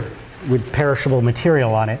board with perishable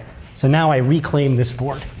material on it. So now I reclaim this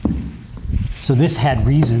board. So this had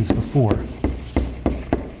reasons before.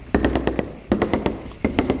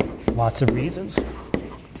 Lots of reasons.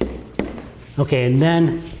 Okay, and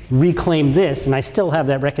then reclaim this, and I still have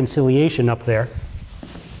that reconciliation up there.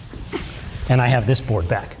 And I have this board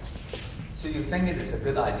back. So you think it is a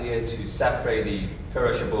good idea to separate the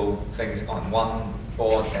perishable things on one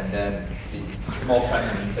board and then the more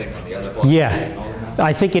permanent thing on the other board? Yeah,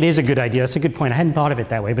 I think it is a good idea. That's a good point. I hadn't thought of it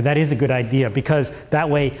that way, but that is a good idea, because that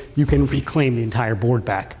way you can reclaim the entire board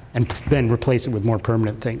back and then replace it with more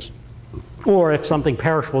permanent things. Or if something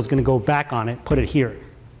perishable is going to go back on it, put it here.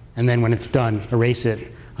 And then when it's done, erase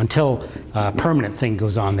it until a permanent thing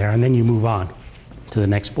goes on there, and then you move on to the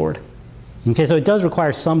next board. Okay, so it does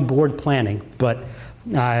require some board planning, but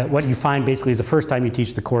what you find basically is the first time you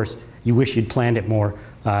teach the course, you wish you'd planned it more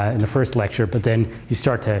in the first lecture, but then you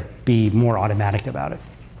start to be more automatic about it.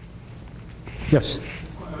 Yes?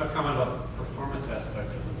 I have a comment about the performance aspect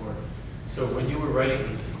of the board. So when you were writing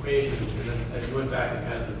these equations, and then as you went back and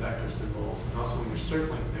added the vector symbols, and also when you're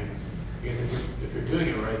circling things, because if you're doing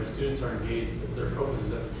it right, the students are engaged, their focus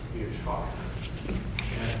is at the tip of your chalk.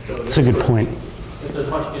 And so that's a good point. It's as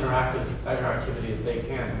much interactivity as they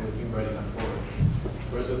can with you writing up forward.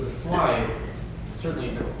 Whereas with the slide,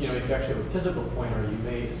 certainly, you know, if you actually have a physical pointer, you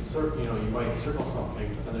may, you might circle something,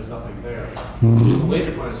 but then there's nothing there. The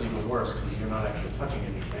laser pointer is even worse because you're not actually touching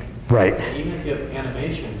anything. Right. And even if you have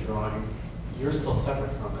animation drawing, you're still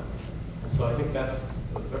separate from it. And so I think that's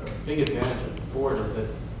a big advantage of the board is that,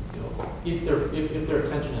 you know, if their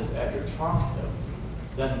attention is at your chalk tip,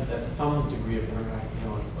 then that's some degree of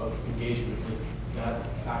of engagement with that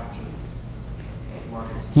action of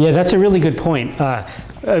markers. Yeah, that's a really good point.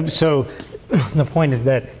 So the point is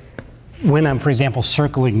that when I'm, for example,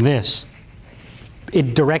 circling this,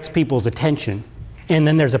 it directs people's attention, and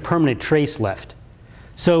then there's a permanent trace left.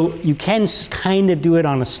 So you can kind of do it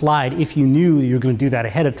on a slide. If you knew you were going to do that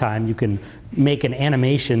ahead of time, you can make an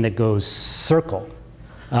animation that goes circle.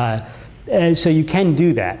 And so you can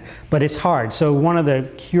do that, but it's hard. So one of the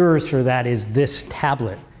cures for that is this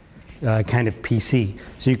tablet kind of PC.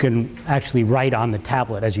 So you can actually write on the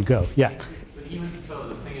tablet as you go. Yeah. But even so,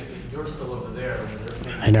 the thing is that you're still over there. And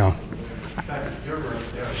they're I know. In fact, you're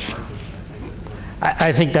right there marking,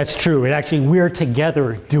 I think that's true. It actually, we're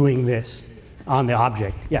together doing this on the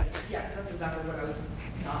object. Yeah. Yeah, because that's exactly what I was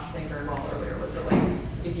not saying very well earlier, was that like,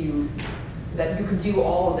 that you could do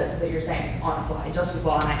all of this that you're saying on a slide just as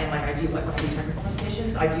well, and like I do, like when I do technical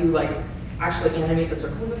presentations, I do like actually animate the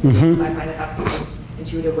circle with me because I find that that's the most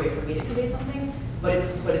intuitive way for me to convey something, but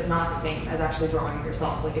it's not the same as actually drawing it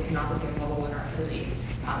yourself. Like it's not the same level of interactivity.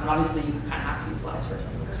 And obviously you kind of have to use slides for a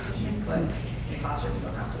technical presentation, but in classroom you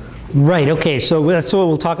don't have to. Right, okay, so that's what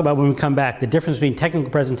we'll talk about when we come back, the difference between technical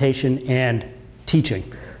presentation and teaching.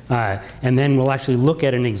 And then we'll actually look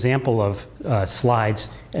at an example of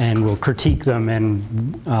slides and we'll critique them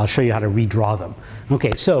and I'll show you how to redraw them.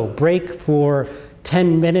 Okay, so break for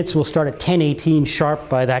 10 minutes. We'll start at 10:18 sharp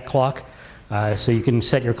by that clock. So you can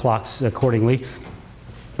set your clocks accordingly.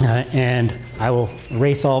 And I will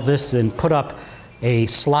erase all of this and put up a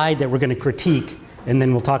slide that we're going to critique, and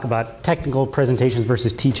then we'll talk about technical presentations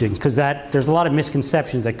versus teaching, because there's a lot of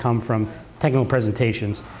misconceptions that come from technical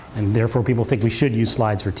presentations, and therefore people think we should use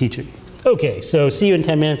slides for teaching. Okay, so see you in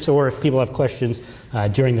 10 minutes, or if people have questions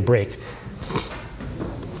during the break.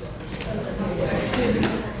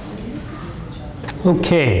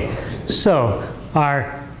 Okay, so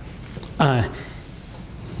our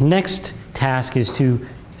next task is to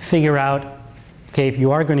figure out, okay, if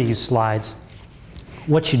you are going to use slides,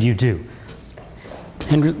 what should you do?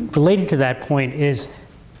 And related to that point is,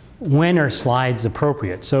 when are slides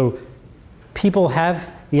appropriate? So people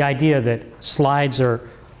have the idea that slides are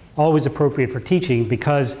always appropriate for teaching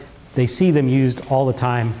because they see them used all the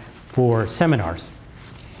time for seminars.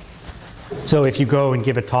 So if you go and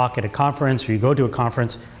give a talk at a conference, or you go to a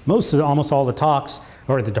conference, almost all the talks,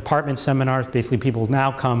 or the department seminars, basically people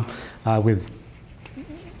now come with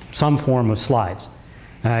some form of slides.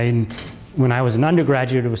 When I was an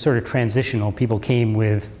undergraduate, it was sort of transitional. People came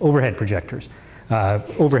with overhead projectors,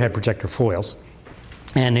 overhead projector foils.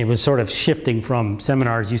 And it was sort of shifting from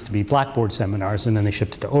seminars, used to be blackboard seminars, and then they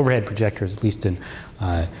shifted to overhead projectors, at least in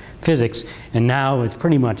physics. And now it's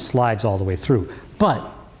pretty much slides all the way through. But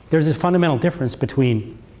there's a fundamental difference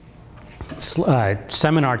between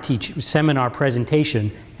seminar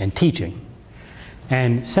presentation and teaching.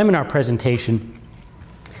 And seminar presentation,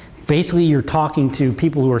 basically you're talking to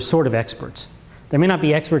people who are sort of experts. They may not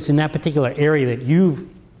be experts in that particular area that you've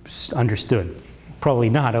understood. Probably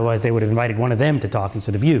not, otherwise they would have invited one of them to talk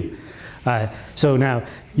instead of you. So now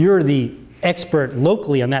you're the expert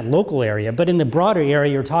locally on that local area, but in the broader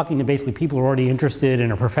area you're talking to basically people who are already interested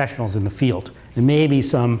and are professionals in the field. And maybe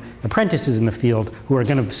some apprentices in the field who are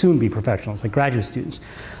going to soon be professionals, like graduate students.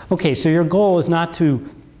 Okay, so your goal is not to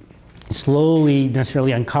slowly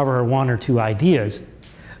necessarily uncover one or two ideas,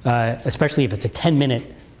 especially if it's a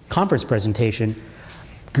 10-minute conference presentation.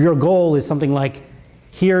 Your goal is something like,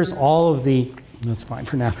 here's all of the, that's fine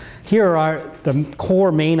for now, here are the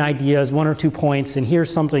core main ideas, 1 or 2 points, and here's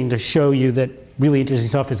something to show you that really interesting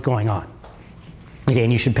stuff is going on. Okay,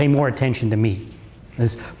 and you should pay more attention to me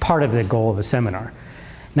as part of the goal of a seminar.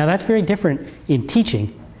 Now that's very different in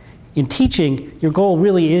teaching. In teaching, your goal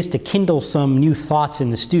really is to kindle some new thoughts in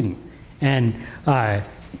the student, and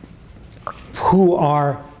who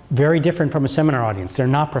are very different from a seminar audience. They're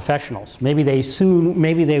not professionals. Maybe they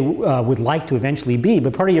would like to eventually be,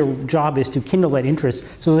 but part of your job is to kindle that interest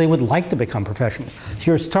so they would like to become professionals.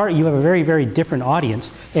 So you have a very, very different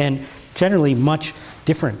audience and generally much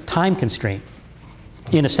different time constraint.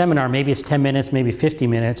 in a seminar, maybe it's 10 minutes, maybe 50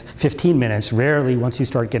 minutes, 15 minutes. Rarely, once you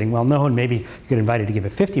start getting well known, maybe you get invited to give a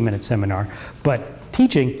 50-minute seminar. But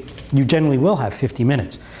teaching, you generally will have 50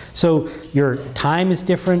 minutes. So your time is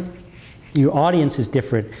different, your audience is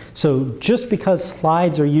different. So just because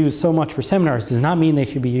slides are used so much for seminars does not mean they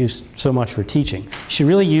should be used so much for teaching. You should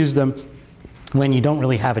really use them when you don't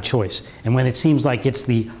really have a choice and when it seems like it's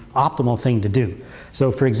the optimal thing to do.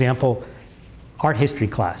 So for example, art history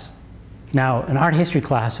class. Now, an art history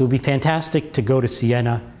class, it would be fantastic to go to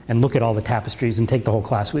Siena and look at all the tapestries and take the whole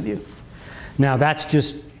class with you. Now, that's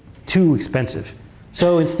just too expensive.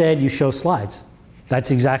 So instead, you show slides.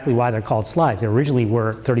 That's exactly why they're called slides. They originally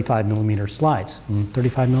were 35mm slides.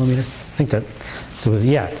 35mm? I think that, so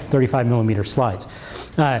yeah, 35mm slides.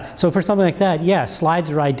 So for something like that, yeah, slides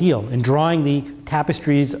are ideal. And drawing the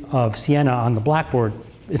tapestries of Siena on the blackboard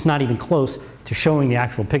is not even close to showing the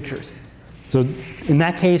actual pictures. So in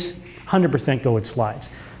that case, 100% go with slides.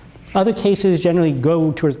 Other cases generally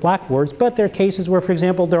go towards blackboards, but there are cases where, for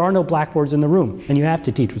example, there are no blackboards in the room, and you have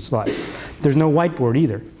to teach with slides. There's no whiteboard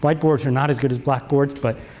either. Whiteboards are not as good as blackboards,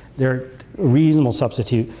 but they're a reasonable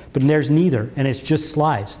substitute. But there's neither, and it's just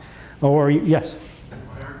slides. Or, yes?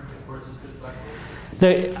 Why aren't whiteboards as good as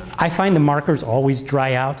blackboards? I find the markers always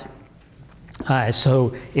dry out,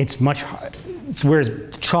 so it's much harder,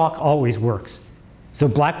 whereas chalk always works. So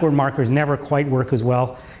blackboard markers never quite work as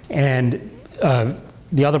well. And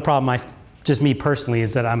the other problem, just me personally,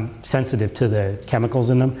 is that I'm sensitive to the chemicals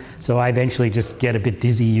in them. So I eventually just get a bit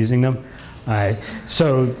dizzy using them.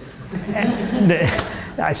 So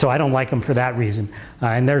I don't like them for that reason.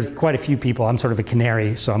 And there's quite a few people, I'm sort of a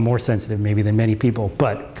canary, so I'm more sensitive maybe than many people,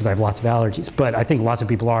 because I have lots of allergies. But I think lots of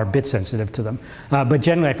people are a bit sensitive to them. But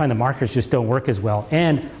generally I find the markers just don't work as well.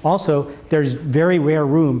 And also, there's very rare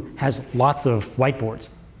room has lots of whiteboards.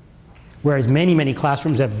 Whereas many, many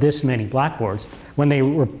classrooms have this many blackboards. When they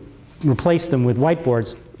replace them with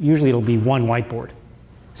whiteboards, usually it'll be one whiteboard.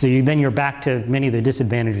 So then you're back to many of the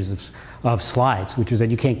disadvantages of slides, which is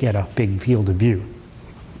that you can't get a big field of view.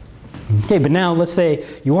 Okay, but now let's say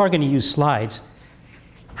you are going to use slides.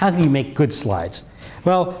 How do you make good slides?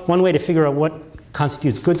 Well, one way to figure out what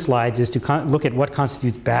constitutes good slides is to look at what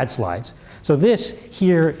constitutes bad slides. So this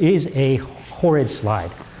here is a horrid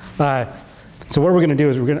slide. So what we're going to do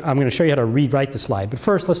is I'm going to show you how to rewrite the slide. But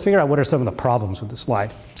first, let's figure out what are some of the problems with the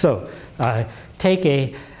slide. So take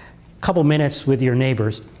a couple minutes with your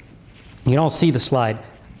neighbors. You can all see the slide.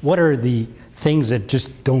 What are the things that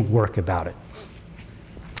just don't work about it?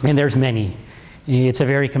 And there's many. It's a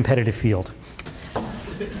very competitive field.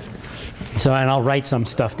 So, and I'll write some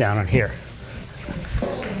stuff down on here.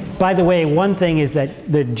 By the way, one thing is that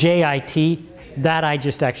the JIT, that I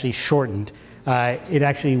just actually shortened. It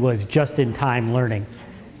actually was just-in-time learning,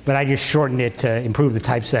 but I just shortened it to improve the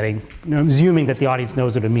typesetting, assuming that the audience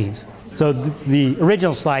knows what it means. So the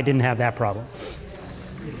original slide didn't have that problem.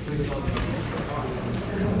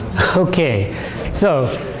 Okay, so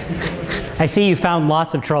I see you found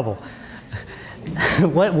lots of trouble.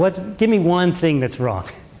 Give me one thing that's wrong.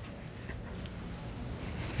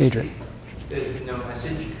 Adrian. There's no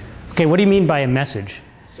message. Okay, what do you mean by a message?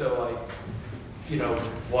 So, like, you know,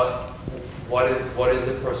 what is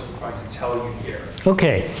the person trying to tell you here?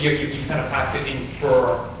 Okay. You kind of have to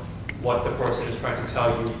infer what the person is trying to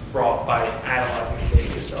tell you by analyzing the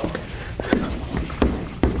data yourself.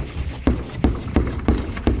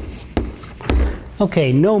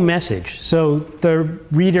 Okay, no message. So the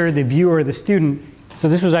reader, the viewer, the student, so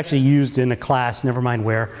this was actually used in a class, never mind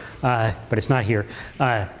where, but it's not here.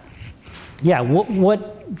 Yeah,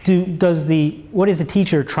 what is the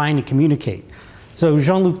teacher trying to communicate? So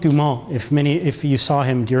Jean-Luc Dumont, if you saw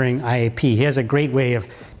him during IAP, he has a great way of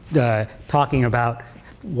talking about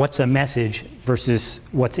what's a message versus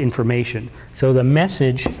what's information. So the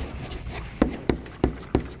message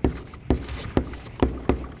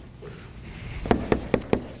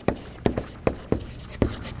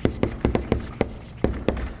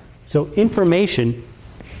so information,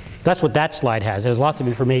 that's what that slide has. It has lots of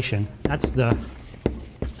information. That's the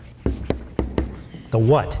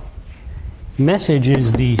what. Message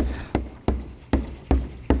is the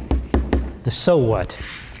so what.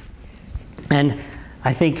 And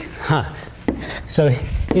I think, so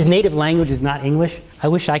his native language is not English. I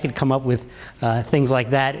wish I could come up with things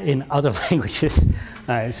like that in other languages.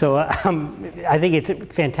 I think it's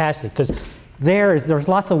fantastic because there's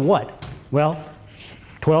lots of what. Well,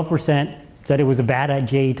 12% said it was a bad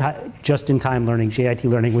idea, just-in-time learning, JIT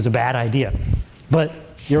learning was a bad idea. But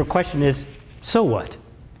your question is, so what?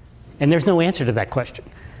 And there's no answer to that question.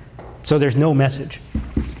 So there's no message.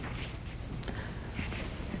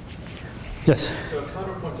 Yes. So a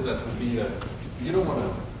counterpoint to that would be that you don't want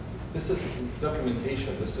to, this is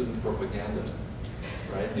documentation, this isn't propaganda,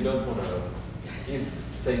 right? You don't want to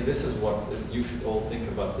say this is what you should all think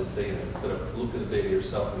about this data instead of look at the data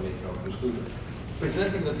yourself and make your own conclusion.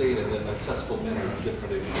 Presenting the data in an accessible manner is a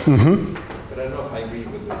different issue. Mm-hmm. But I don't know if I agree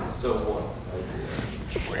with this so what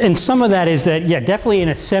idea. And some of that is that, yeah, definitely in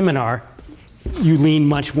a seminar, you lean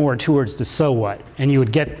much more towards the so what, and you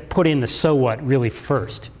would put in the so what really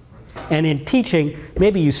first. And in teaching,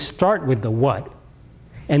 maybe you start with the what,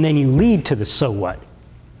 and then you lead to the so what.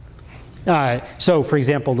 So for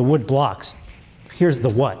example, the wood blocks. Here's the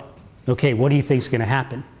what. Okay, what do you think is going to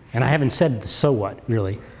happen? And I haven't said the so what,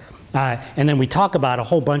 really. And then we talk about a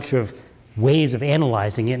whole bunch of ways of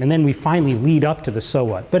analyzing it, and then we finally lead up to the so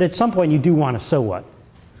what. But at some point, you do want a so what.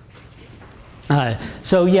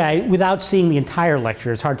 So yeah, without seeing the entire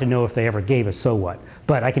lecture, it's hard to know if they ever gave a so what.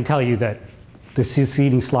 But I can tell you that the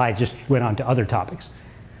succeeding slides just went on to other topics.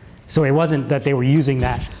 So it wasn't that they were using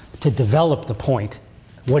that to develop the point.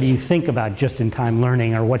 What do you think about just-in-time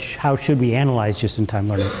learning, or how should we analyze just-in-time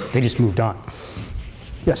learning? They just moved on.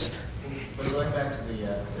 Yes? But going back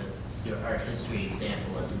to your art history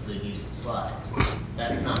example as a good use of slides,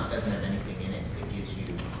 doesn't have anything in it that gives you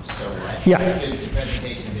so what. Yeah. It's just the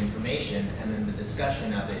presentation of information, and then the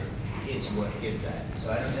discussion of it is what gives that.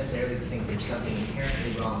 So I don't necessarily think there's something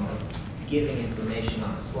inherently wrong with giving information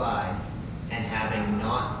on a slide and having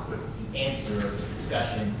not the answer of the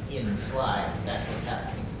discussion in the slide. That's what's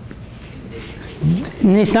happening in the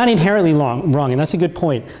dictionary. It's not inherently wrong, and that's a good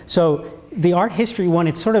point. So the art history one,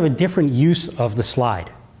 it's sort of a different use of the slide.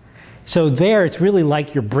 So there, it's really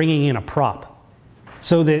like you're bringing in a prop.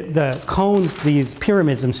 So the cones, these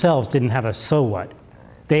pyramids themselves, didn't have a so what.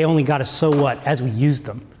 They only got a so what as we used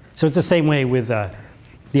them. So it's the same way with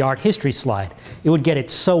the art history slide. It would get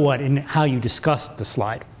its so what in how you discussed the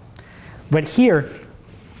slide. But here,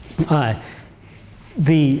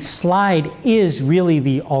 the slide is really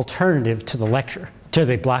the alternative to the lecture, to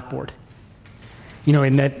the blackboard. You know,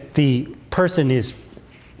 in that the person is,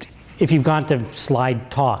 if you've gone to slide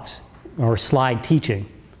talks or slide teaching,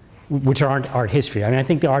 which aren't art history. I mean, I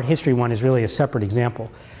think the art history one is really a separate example.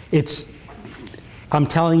 It's, I'm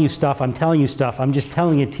telling you stuff, I'm just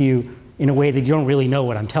telling it to you in a way that you don't really know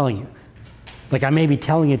what I'm telling you. Like I may be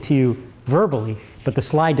telling it to you verbally, but the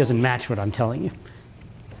slide doesn't match what I'm telling you.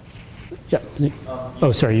 Yeah.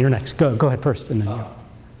 Oh, sorry, you're next. Go ahead first. And then,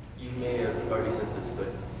 You may have already said this, but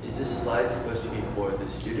is this slide supposed to be for the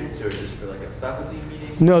students, or is this for like a faculty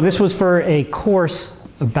meeting? No, this was for a course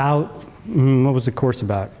about, what was the course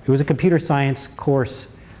about? It was a computer science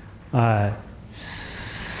course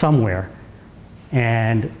somewhere.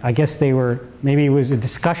 And I guess maybe it was a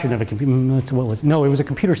discussion of a computer, no, it was a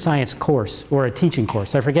computer science course or a teaching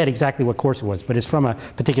course. I forget exactly what course it was, but it's from a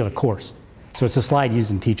particular course. So it's a slide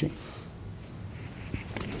used in teaching.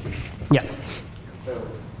 Yeah. So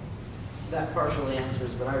that partially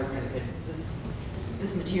answers what I was going to say.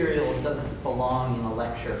 This material doesn't belong in a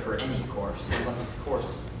lecture for any course, unless it's a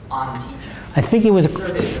course on teaching. I think it was the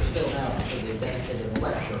surveys are filled out for the benefit of the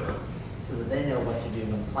lecturer, so that they know what to do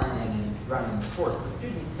when planning and running the course. The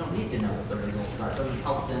students don't need to know what the results are. It doesn't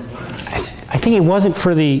help them learn. I think it wasn't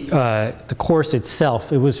for the course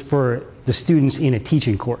itself. It was for the students in a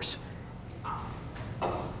teaching course,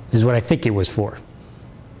 is what I think it was for.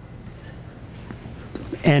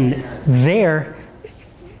 And there,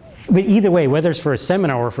 but either way, whether it's for a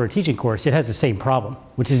seminar or for a teaching course, it has the same problem,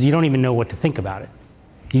 which is you don't even know what to think about it.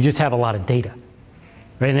 You just have a lot of data,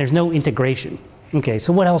 right? And there's no integration. Okay,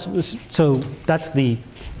 so what else? So that's the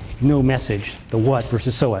no message, the what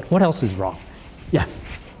versus so what. What else is wrong? Yeah,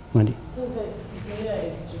 Wendy. So the data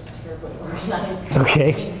is just terribly organized.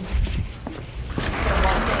 Okay. So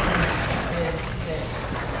one thing is that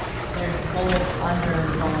there's bullets under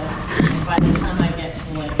bullets. And by the time I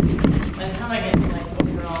get to like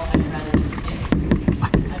overall, I'd rather skip.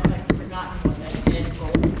 I've like forgotten what that end goal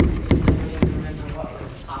is. I don't even remember what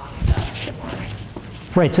we're talking about anymore.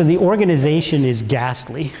 Right. So the organization is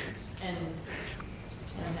ghastly. And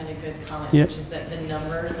I had a good comment, Yep. which is that the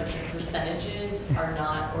numbers of the percentages are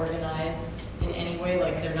not organized in any way.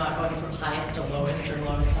 Like they're not going from highest to lowest or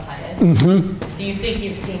lowest to highest. Mm-hmm. So you think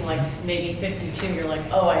you've seen like maybe 52, you're like,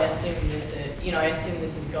 oh, I assume this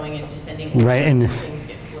is going in descending order. Right, and things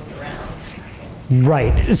get flipped around.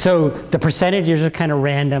 right. So the percentages are kind of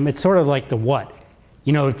random. It's sort of like the what.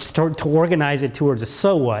 You know, to organize it towards a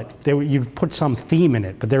so what, you put some theme in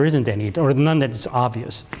it, but there isn't any, or none that's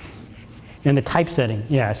obvious. And the typesetting,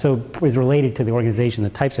 yeah, so is related to the organization. The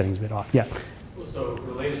typesetting is a bit off, yeah. Well, so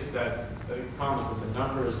related to that, the problem is that the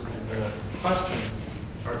numbers and the questions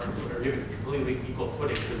are given completely equal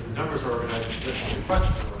footing, because the numbers are organized, the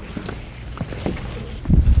questions are organized.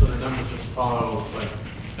 And so the numbers just follow like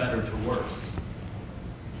better to worse.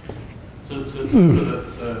 So I'm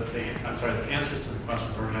sorry, the answers to the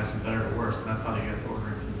questions are organized from better to worse, and that's how you get the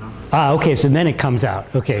ordering of the numbers. Ah, okay, so then it comes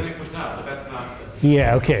out. Okay. Then it comes out, but that's not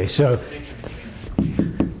Yeah, okay, so.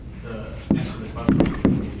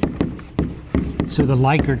 So the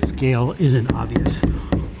Likert scale isn't obvious.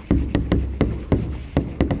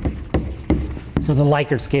 So the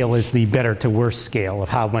Likert scale is the better to worse scale of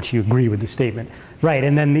how much you agree with the statement. Right,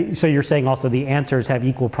 and then, so you're saying also the answers have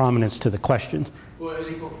equal prominence to the questions. Well,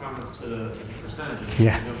 equal prominence to the percentages.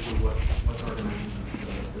 Yeah. You know what's organizing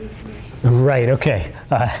the information. Right, okay.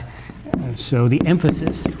 So the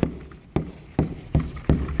emphasis.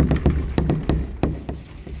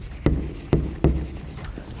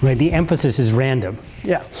 Right, the emphasis is random.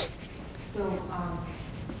 Yeah. So,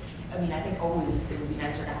 I mean, I think always it would be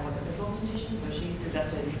nicer to have like a visual presentation. So she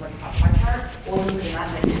suggested like a pie chart, or you could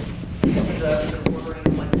imagine because of the ordering,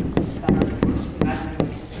 like better, you could imagine a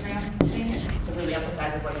histogram thing that really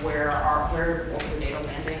emphasizes like where's the data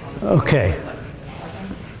landing on the scale. Okay.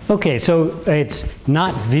 Okay, so it's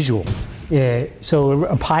not visual. So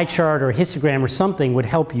a pie chart or a histogram or something would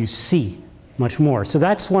help you see much more. So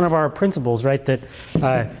that's one of our principles, right? That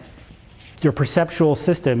your perceptual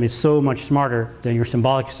system is so much smarter than your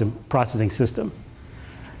symbolic processing system.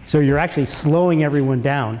 So you're actually slowing everyone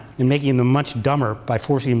down and making them much dumber by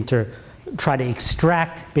forcing them to try to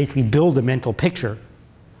extract, basically build a mental picture,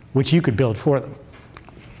 which you could build for them.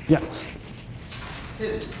 Yeah. So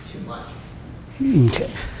it's too much. Okay.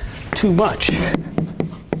 Too much.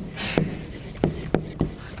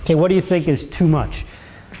 Okay, what do you think is too much?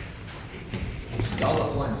 It's all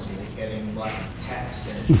at once. You're just getting lots of text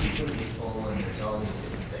and it's completely full and there's all these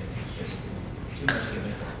different things. It's just too much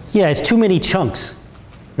given. Yeah, it's too many chunks,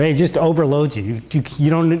 right? It just overloads you. You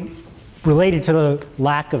don't relate it to the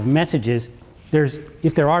lack of messages.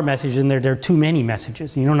 If there are messages in there, there are too many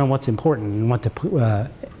messages. You don't know what's important and what to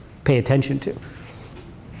pay attention to.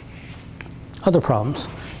 Other problems?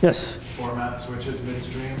 Yes? Format switches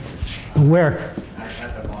midstream. Where?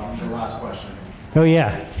 At the bottom, the last question. Oh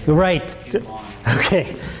yeah, you're right.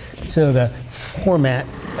 Okay, so the format.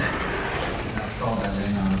 That's called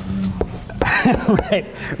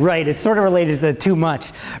Right. It's sort of related to the too much,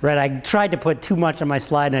 right? I tried to put too much on my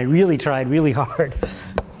slide, and I really tried really hard.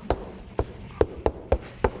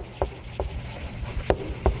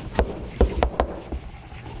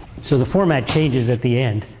 So the format changes at the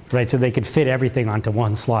end, right? So they could fit everything onto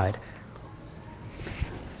one slide.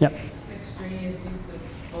 Yep. Extraneous use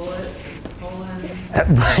of bullets, colons.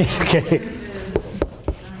 Right. Okay.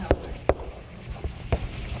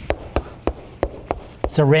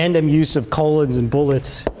 So random use of colons and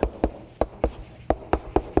bullets.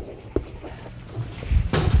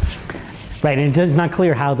 Right, and it's not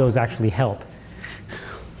clear how those actually help.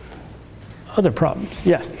 Other problems,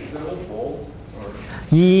 yeah. Is it all bold?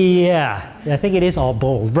 Yeah, I think it is all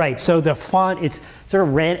bold. Right, so the font, it's sort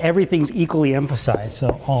of everything's equally emphasized,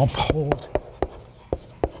 so all bold.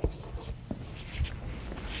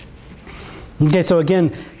 Okay, so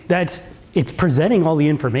again, it's presenting all the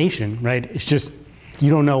information, right? It's just, you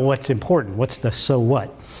don't know what's important. What's the so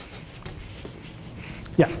what?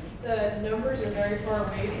 Yeah. The numbers are very far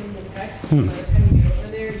away from the text, so by the time you get over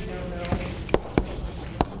there, you don't know.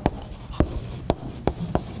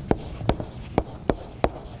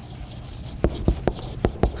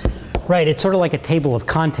 Right, it's sort of like a table of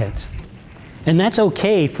contents. And that's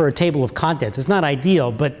okay for a table of contents. It's not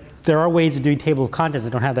ideal, but there are ways of doing table of contents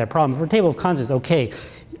that don't have that problem. For a table of contents, okay,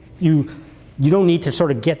 you don't need to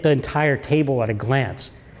sort of get the entire table at a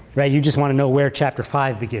glance, right? You just want to know where chapter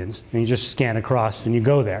 5 begins, and you just scan across and you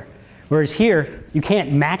go there. Whereas here, you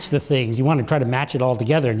can't match the things. You want to try to match it all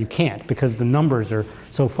together, and you can't because the numbers are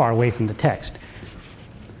so far away from the text.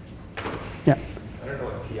 Yeah. I don't know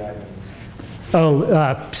what PI means.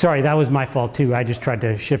 Oh, sorry, that was my fault too. I just tried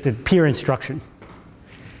to shift it. Peer instruction.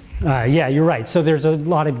 Yeah, you're right. So there's a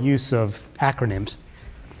lot of use of acronyms.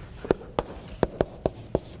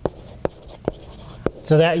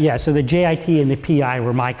 So so the JIT and the PI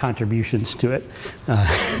were my contributions to it.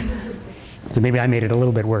 So maybe I made it a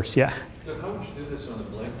little bit worse, yeah. So how would you do this on the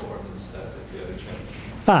blackboard instead if you had a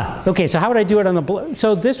chance? Okay, so how would I do it on the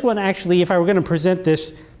so this one actually, if I were going to present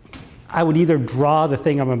this, I would either draw the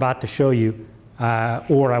thing I'm about to show you,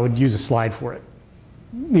 or I would use a slide for it.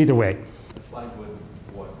 Either way. A slide with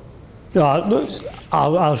what?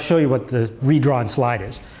 I'll show you what the redrawn slide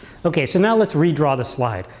is. Okay, so now let's redraw the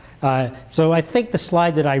slide. So I think the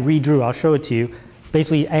slide that I redrew, I'll show it to you,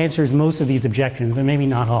 basically answers most of these objections, but maybe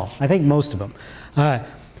not all. I think most of them.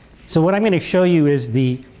 So what I'm going to show you is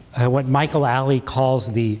the what Michael Alley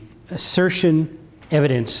calls the assertion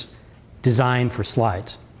evidence design for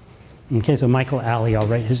slides. Okay, so Michael Alley, I'll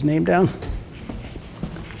write his name down.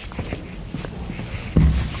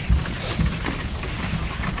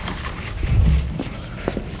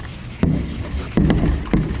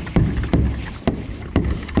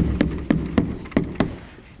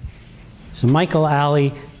 So Michael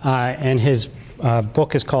Alley and his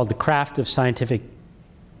book is called The Craft of Scientific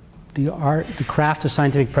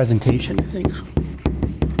Presentation, I think.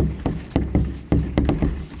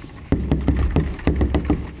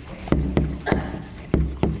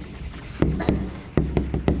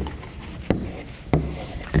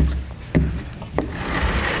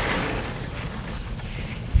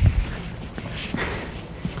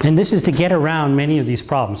 And this is to get around many of these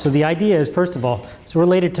problems. So the idea is, first of all, it's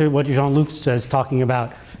related to what Jean-Luc says, talking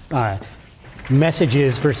about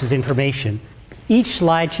messages versus information. Each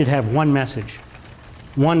slide should have one message,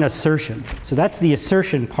 one assertion. So that's the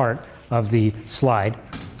assertion part of the slide.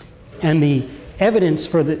 And the evidence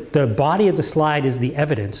for the body of the slide is the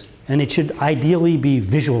evidence. And it should ideally be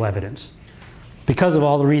visual evidence, because of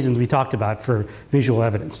all the reasons we talked about for visual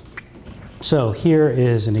evidence. So here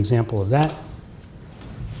is an example of that.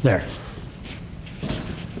 There.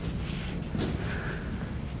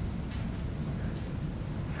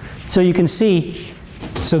 So you can see,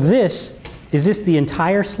 so is this the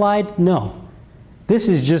entire slide? No. This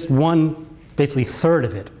is just one, basically third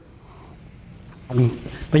of it.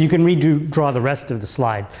 But you can redraw the rest of the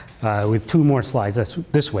slide with two more slides. That's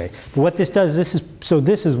this way. But what this does,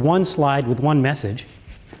 this is one slide with one message.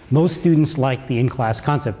 Most students like the in-class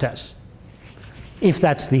concept tests, if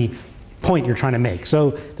that's the point you're trying to make.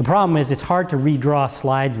 So the problem is it's hard to redraw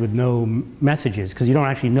slides with no messages because you don't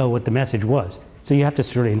actually know what the message was. So you have to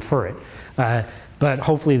sort of infer it. But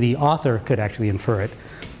hopefully the author could actually infer it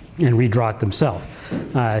and redraw it themselves.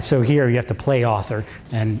 So here you have to play author,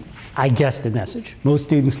 and I guessed the message. Most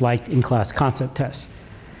students liked in-class concept tests.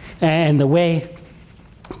 And the way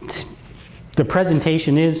the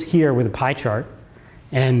presentation is here with a pie chart,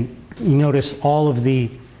 and you notice all of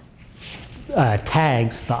the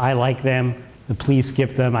tags, the I like them, the please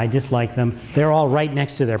skip them, I dislike them, they're all right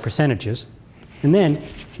next to their percentages. And then,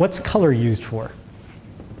 what's color used for?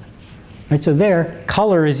 Right, so there,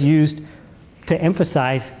 color is used to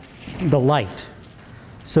emphasize the light.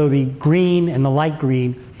 So the green and the light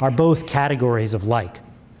green are both categories of like.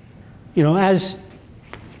 You know, as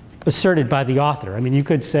asserted by the author. I mean, you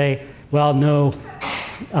could say, well, no,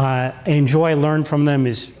 enjoy, learn from them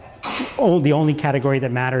is the only category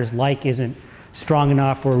that matters. Like isn't strong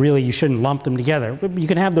enough, or really you shouldn't lump them together. You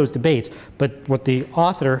can have those debates, but what the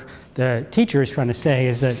author, the teacher, is trying to say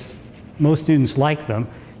is that most students like them,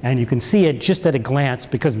 and you can see it just at a glance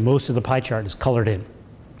because most of the pie chart is colored in.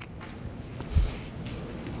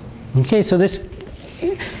 Okay, so this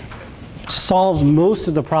solves most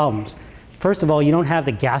of the problems. First of all, you don't have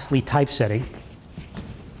the ghastly typesetting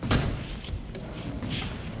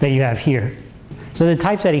that you have here. So the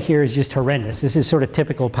typesetting here is just horrendous. This is sort of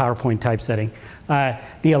typical PowerPoint typesetting.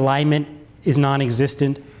 The alignment is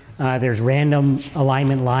non-existent. There's random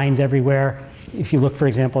alignment lines everywhere. If you look, for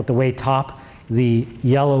example, at the way top, the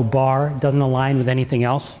yellow bar doesn't align with anything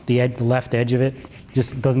else. The left edge of it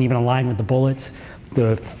just doesn't even align with the bullets.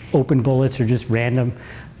 The open bullets are just random.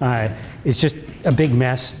 It's just a big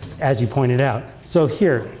mess, as you pointed out. So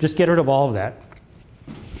here, just get rid of all of that.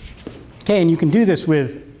 Okay, and you can do this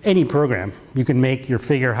with any program. You can make your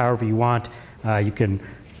figure however you want. You can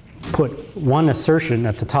put one assertion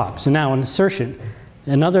at the top. So now an assertion,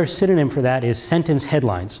 another synonym for that is sentence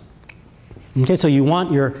headlines. Okay, so you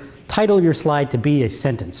want your title of your slide to be a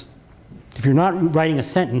sentence. If you're not writing a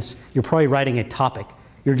sentence, you're probably writing a topic.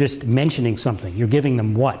 You're just mentioning something. You're giving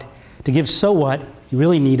them what. To give so what, you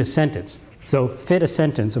really need a sentence. So fit a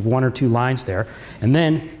sentence of 1 or 2 lines there, and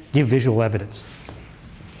then give visual evidence.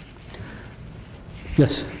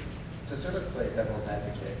 Yes? To sort of play devil's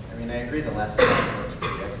advocate, I mean, I agree the last slide was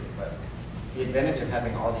pretty good, but the advantage of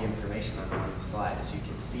having all the information on one slide is you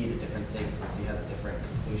can see the different things and see how the different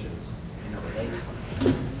conclusions relate.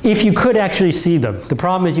 If you could actually see them. The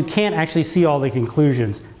problem is you can't actually see all the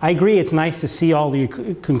conclusions. I agree it's nice to see all the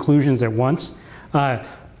conclusions at once.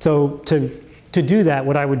 So to do that,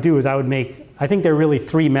 what I would do is I would make, I think there are really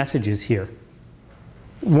 3 messages here.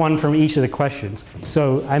 One from each of the questions.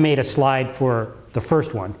 So I made a slide for the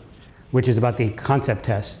first one, which is about the concept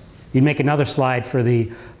test. You'd make another slide for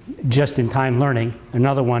the just-in-time learning,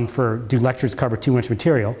 another one for do lectures cover too much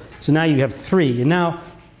material. So now you have 3. And now,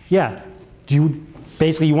 yeah,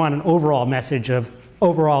 basically you want an overall message of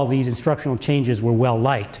overall these instructional changes were well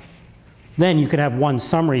liked. Then you could have one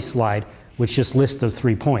summary slide which just lists those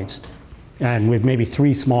 3 points, and with maybe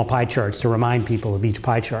 3 small pie charts to remind people of each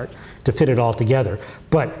pie chart to fit it all together.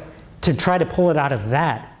 But to try to pull it out of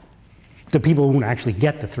that, the people won't actually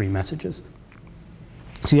get the 3 messages.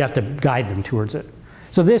 So you have to guide them towards it.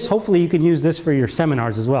 So this, hopefully you can use this for your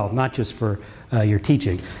seminars as well, not just for your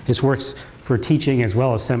teaching. This works for teaching as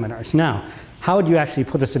well as seminars. Now, how would you actually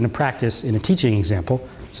put this into practice in a teaching example?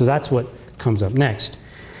 So that's what comes up next,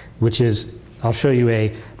 which is, I'll show you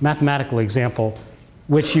a mathematical example,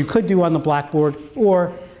 which you could do on the blackboard,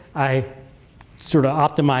 or I sort of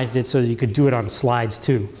optimized it so that you could do it on slides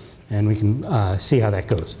too, and we can see how that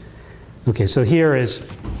goes. Okay, so here is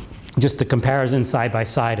just the comparison side by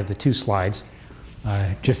side of the 2 slides.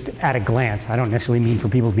 Just at a glance, I don't necessarily mean for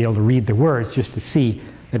people to be able to read the words, just to see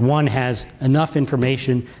that one has enough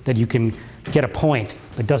information that you can get a point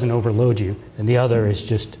but doesn't overload you, and the other is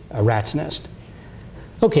just a rat's nest.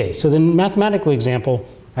 Okay, so the mathematical example,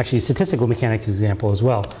 actually statistical mechanics example as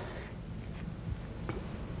well,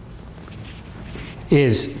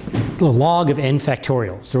 is the log of n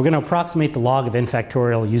factorial. So we're going to approximate the log of n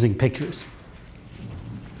factorial using pictures.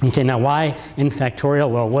 Okay, now why n factorial?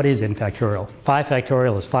 Well, what is n factorial? 5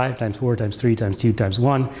 factorial is 5 times 4 times 3 times 2 times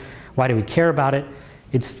 1. Why do we care about it?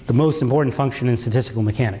 It's the most important function in statistical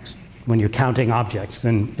mechanics when you're counting objects,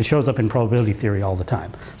 and it shows up in probability theory all the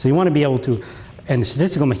time. So you want to be able to, and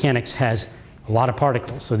statistical mechanics has a lot of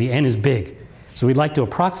particles, so the n is big. So we'd like to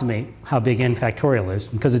approximate how big n factorial is.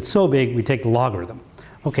 Because it's so big, we take the logarithm.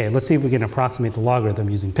 Okay, let's see if we can approximate the logarithm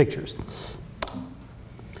using pictures.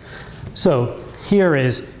 So here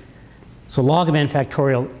is, so log of n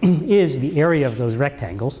factorial is the area of those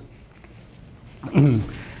rectangles. You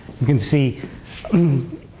can see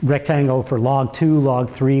rectangle for log 2, log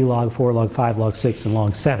 3, log 4, log 5, log 6, and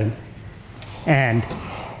log 7. And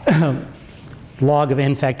log of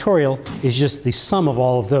n factorial is just the sum of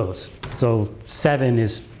all of those. So 7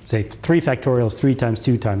 is, say, 3 factorial is 3 times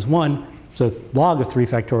 2 times 1. So log of 3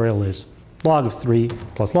 factorial is log of 3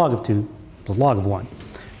 plus log of 2 plus log of 1.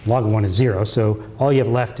 Log of 1 is 0, so all you have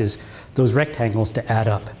left is those rectangles to add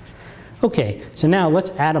up. Okay, so now let's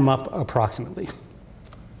add them up approximately.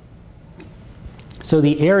 So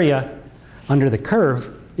the area under the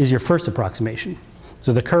curve is your first approximation.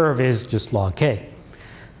 So the curve is just log k.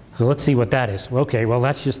 So let's see what that is. Okay, well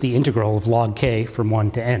that's just the integral of log k from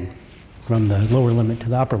 1 to n, from the lower limit to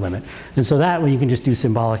the upper limit. And so that one you can just do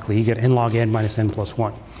symbolically. You get n log n minus n plus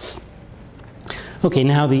 1. Okay,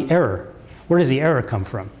 now the error. Where does the error come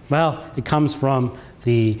from? Well, it comes from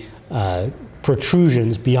the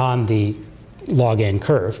protrusions beyond the log n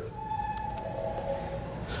curve.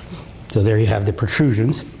 So there you have the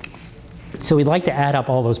protrusions. So we'd like to add up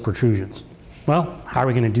all those protrusions. Well, how are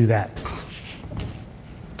we going to do that?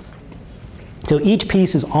 So each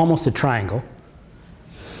piece is almost a triangle.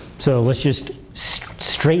 So let's just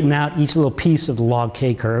straighten out each little piece of the log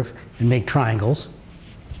k curve and make triangles.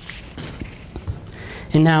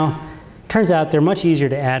 And now, turns out they're much easier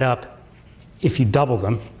to add up if you double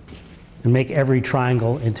them and make every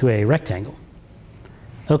triangle into a rectangle.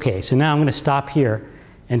 Okay, so now I'm going to stop here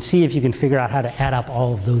and see if you can figure out how to add up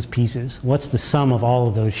all of those pieces. What's the sum of all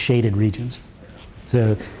of those shaded regions?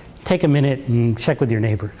 So take a minute and check with your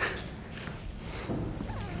neighbor.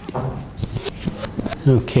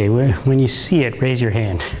 Okay, when you see it, raise your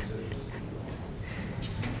hand.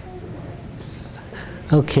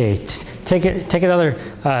 Okay, take another,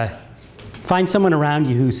 find someone around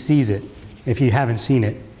you who sees it, if you haven't seen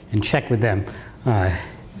it, and check with them,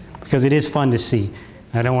 because it is fun to see.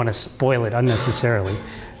 I don't want to spoil it unnecessarily.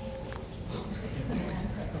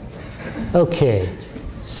 Okay,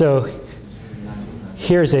 so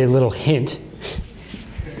here's a little hint.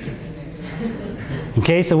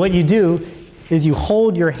 Okay, so what you do is you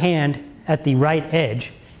hold your hand at the right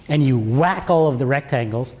edge and you whack all of the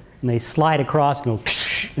rectangles and they slide across, go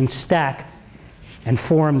and stack and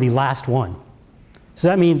form the last one. So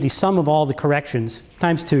that means the sum of all the corrections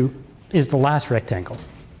times 2 is the last rectangle.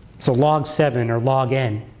 So log 7 or log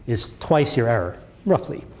n is twice your error,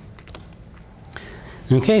 roughly.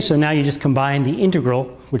 Okay, so now you just combine the integral,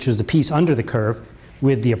 which is the piece under the curve,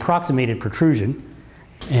 with the approximated protrusion,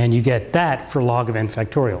 and you get that for log of n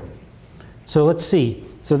factorial. So let's see.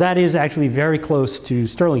 So that is actually very close to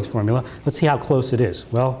Stirling's formula. Let's see how close it is.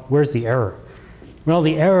 Well, where's the error? Well,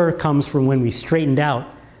 the error comes from when we straightened out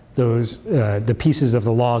those the pieces of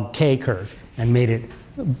the log k curve and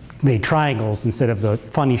made triangles instead of the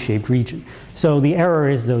funny shaped region. So the error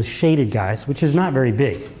is those shaded guys, which is not very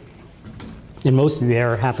big. And most of the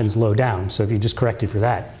error happens low down. So if you just corrected for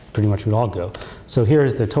that, pretty much would all go. So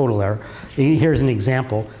here's the total error. Here's an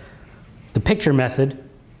example. The picture method,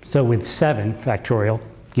 so with 7 factorial,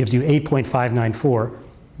 gives you 8.594.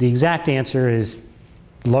 The exact answer is,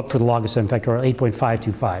 for the log of 7 factorial,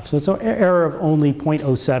 8.525. So it's an error of only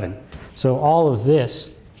 0.07. So all of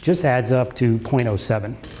this just adds up to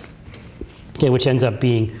 0.07, okay, which ends up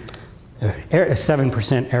being a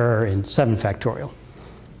 7% error in 7 factorial.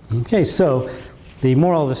 Okay, so the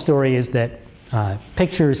moral of the story is that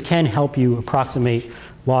pictures can help you approximate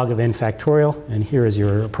log of n factorial, and here is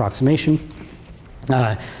your approximation.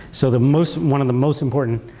 So one of the most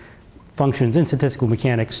important functions in statistical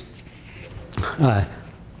mechanics,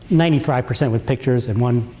 95% with pictures and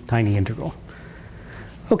one tiny integral.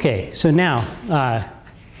 Okay, so now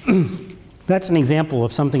that's an example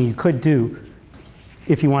of something you could do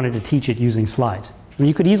if you wanted to teach it using slides. I mean,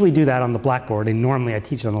 you could easily do that on the blackboard, and normally I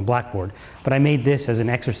teach it on the blackboard, but I made this as an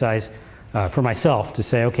exercise for myself to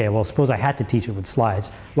say, okay, well, suppose I had to teach it with slides,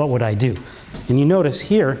 what would I do? And you notice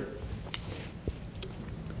here,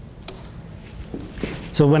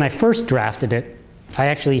 so when I first drafted it, I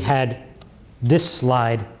actually had this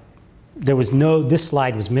slide, this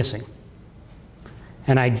slide was missing.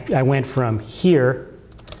 And I went from here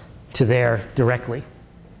to there directly.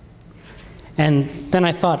 And then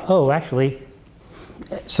I thought, oh, actually,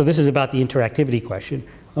 so this is about the interactivity question.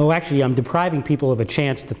 Oh, actually, I'm depriving people of a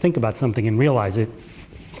chance to think about something and realize it.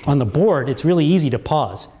 On the board, it's really easy to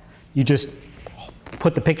pause. You just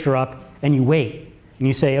put the picture up and you wait. And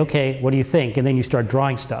you say, okay, what do you think? And then you start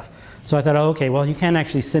drawing stuff. So I thought, oh, okay, well, you can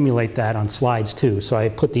actually simulate that on slides too. So I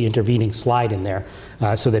put the intervening slide in there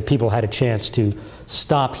so that people had a chance to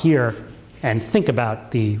stop here and think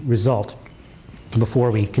about the result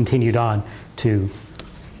before we continued on to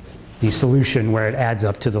the solution where it adds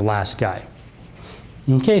up to the last guy.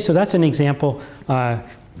 Okay, so that's an example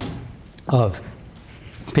of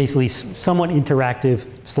basically somewhat interactive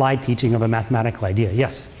slide teaching of a mathematical idea.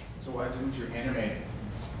 Yes? So why didn't you animate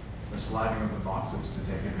the sliding of the boxes to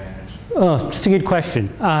take advantage? Oh, that's a good question.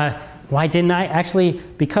 Why didn't I? Actually,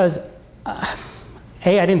 because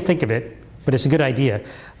A, I didn't think of it, but it's a good idea.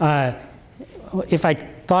 If I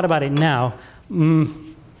thought about it now,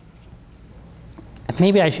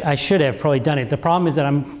 maybe I should have probably done it. The problem is that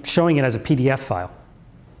I'm showing it as a PDF file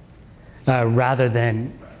rather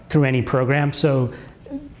than through any program. So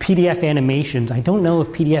PDF animations, I don't know if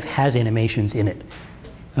PDF has animations in it.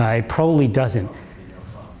 It probably doesn't.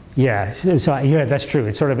 Yeah, so yeah, that's true.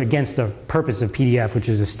 It's sort of against the purpose of PDF, which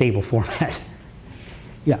is a stable format.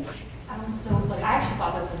 Yeah. So like I actually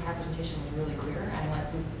thought this entire presentation was really clear and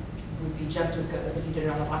like would be just as good as if you did it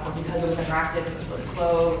on the blackboard because it was interactive, it was really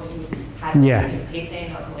slow, you had the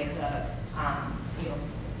pacing of like the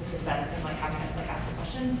the suspense and like having us like ask the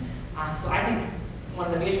questions. So I think one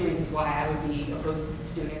of the major reasons why I would be opposed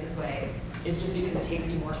to doing it this way is just because it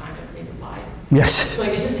takes you more time to create the slide. Yes. Like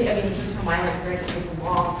it's just, I mean, just from my own experience, it takes a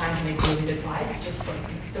long time to make really good slides, just like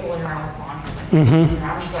fiddling around with fonts and like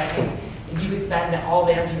around. So I think if you could spend all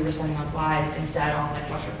the energy you were spending on slides instead on like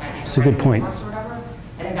lecture planning that's a good point. Or whatever,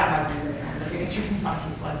 I think that might be one of the biggest reasons not to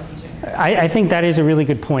use slides in teaching. I think that is a really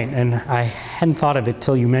good point, and I hadn't thought of it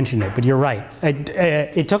till you mentioned it, but you're right.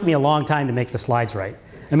 It took me a long time to make the slides right.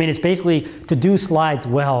 I mean, it's basically, to do slides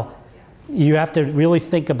well, you have to really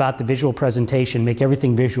think about the visual presentation, make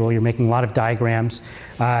everything visual. You're making a lot of diagrams.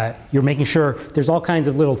 You're making sure there's all kinds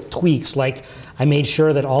of little tweaks, like I made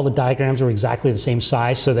sure that all the diagrams were exactly the same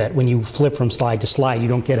size so that when you flip from slide to slide, you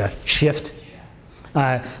don't get a shift.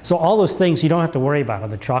 So all those things you don't have to worry about on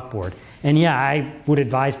the chalkboard. And yeah, I would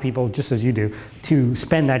advise people, just as you do, to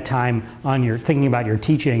spend that time on thinking about your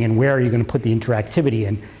teaching and where you're going to put the interactivity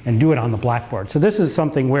and do it on the blackboard. So this is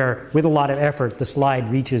something where, with a lot of effort, the slide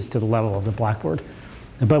reaches to the level of the blackboard.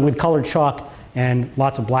 But with colored chalk and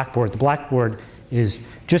lots of blackboard, the blackboard is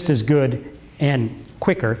just as good and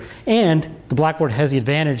quicker. And the blackboard has the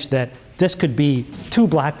advantage that this could be 2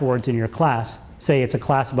 blackboards in your class. Say it's a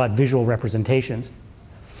class about visual representations.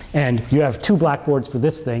 And you have 2 blackboards for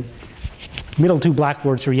this thing, middle 2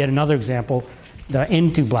 blackboards for yet another example, the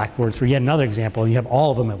end 2 blackboards for yet another example, and you have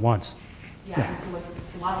all of them at once. Yeah, and so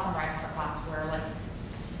last summer I taught a class where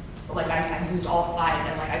like I used all slides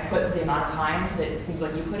and like I put the amount of time that it seems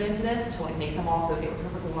like you put into this to like make them all so they were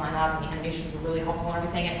perfectly lined up and the animations were really helpful and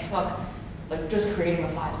everything, and it took, like just creating the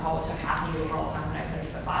slides probably took half of the overall time when I put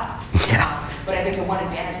into the class. Yeah. But I think the one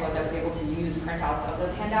advantage was I was able to use printouts of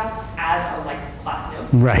those handouts as our like class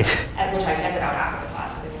notes. Right. Which I handed out after the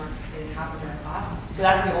class, so they didn't happen during class. So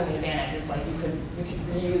that's the only advantage, is like you could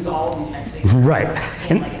reuse all of these nice things. Right.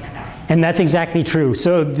 In like a handout. And that's exactly true.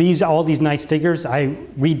 So all these nice figures, I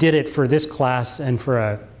redid it for this class and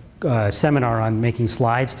for a seminar on making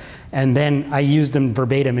slides, and then I used them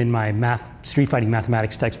verbatim in my street fighting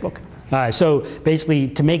mathematics textbook. So basically,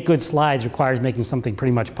 to make good slides requires making something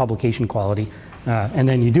pretty much publication quality. And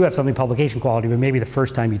then you do have something publication quality, but maybe the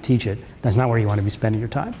first time you teach it, that's not where you want to be spending your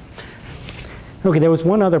time. Okay, there was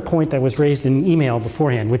one other point that was raised in email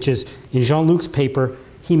beforehand, which is in Jean-Luc's paper,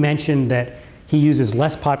 he mentioned that he uses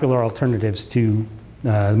less popular alternatives to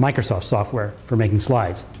Microsoft software for making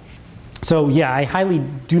slides. So yeah, I highly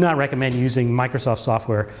do not recommend using Microsoft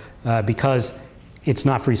software because it's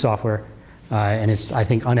not free software, and it's, I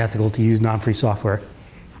think, unethical to use non-free software.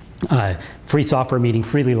 Free software meaning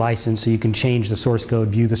freely licensed, so you can change the source code,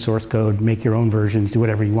 view the source code, make your own versions, do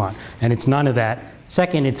whatever you want. And it's none of that.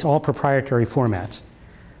 Second, it's all proprietary formats.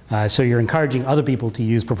 So you're encouraging other people to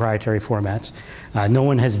use proprietary formats. No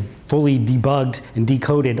one has fully debugged and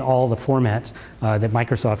decoded all the formats that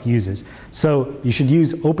Microsoft uses. So you should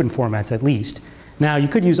use open formats at least. Now, you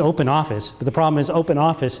could use OpenOffice, but the problem is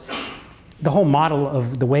OpenOffice, the whole model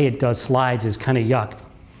of the way it does slides is kind of yuck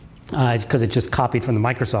because it just copied from the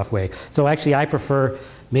Microsoft way. So actually, I prefer,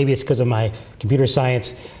 maybe it's because of my computer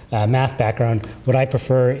science math background, what I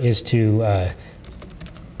prefer is to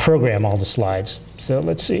program all the slides. So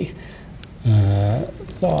let's see,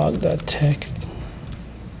 log.tech,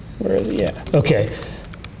 where is it? Yeah, okay.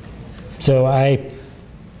 So I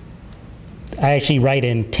actually write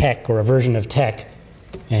in tech or a version of tech,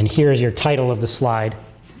 and here's your title of the slide,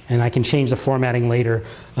 and I can change the formatting later.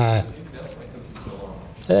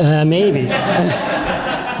 Maybe.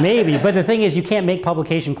 Maybe, but the thing is you can't make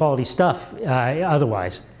publication quality stuff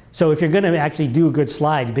otherwise. So if you're going to actually do a good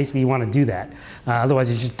slide, basically you want to do that. Otherwise,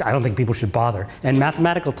 it's just, I don't think people should bother. And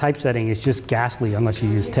mathematical typesetting is just ghastly unless you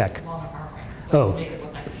use tech. Oh.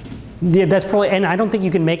 Yeah, that's probably, and I don't think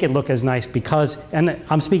you can make it look as nice because, and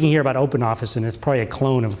I'm speaking here about OpenOffice, and it's probably a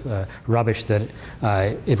clone of rubbish that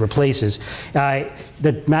it replaces.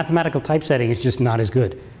 The mathematical typesetting is just not as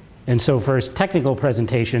good. And so for technical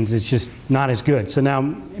presentations, it's just not as good. So now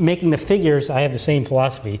making the figures, I have the same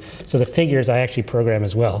philosophy. So the figures I actually program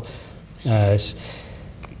as well. Where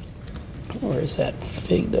is that?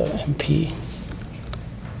 Fig.mp.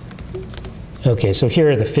 Okay, so here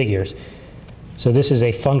are the figures. So this is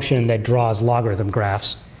a function that draws logarithm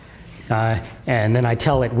graphs. And then I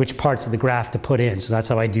tell it which parts of the graph to put in. So that's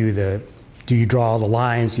how I do do you draw all the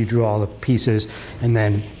lines, do you draw all the pieces, and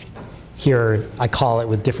then here I call it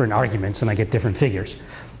with different arguments and I get different figures.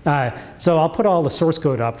 So I'll put all the source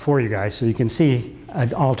code up for you guys so you can see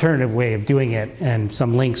an alternative way of doing it and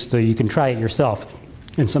some links so you can try it yourself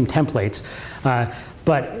and some templates.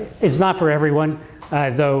 But it's not for everyone,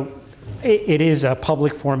 though it is a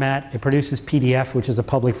public format. It produces PDF, which is a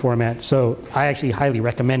public format. So I actually highly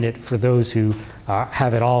recommend it for those who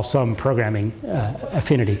have at all some programming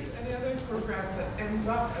affinity. Any other program that ends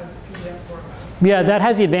up as a PDF format? Yeah, that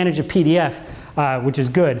has the advantage of PDF, which is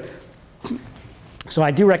good. So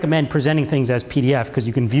I do recommend presenting things as PDF because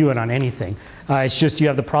you can view it on anything. It's just you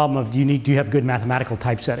have the problem of do you have good mathematical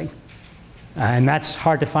typesetting? And that's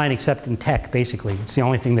hard to find except in tech, basically. It's the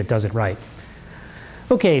only thing that does it right.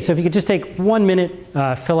 Okay, so if you could just take 1 minute,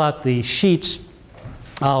 fill out the sheets.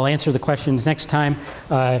 I'll answer the questions next time.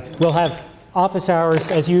 We'll have office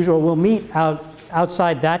hours as usual. We'll meet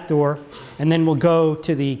outside that door, and then we'll go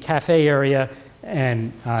to the cafe area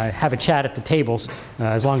and have a chat at the tables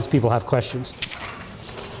as long as people have questions.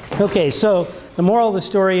 Okay, so the moral of the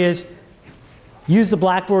story is use the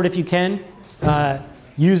Blackboard if you can.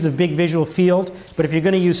 Use the big visual field. But if you're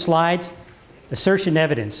going to use slides, assertion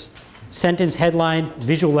evidence, sentence headline,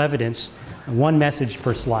 visual evidence, one message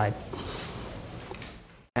per slide.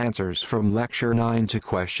 Answers from Lecture 9 to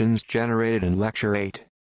questions generated in Lecture 8.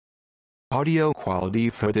 Audio quality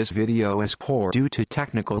for this video is poor due to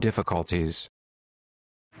technical difficulties.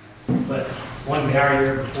 But one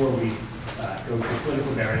barrier before we go to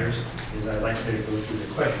clinical barriers is I'd like to go through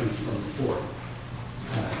the questions from before.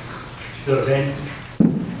 So then,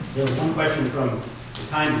 there was one question from the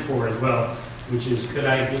time before as well, which is could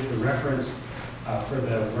I get the reference for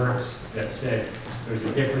the works that said there's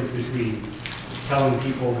a difference between telling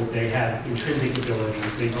people that they have intrinsic ability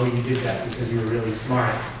and saying, oh, you did that because you were really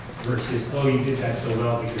smart, versus, oh, you did that so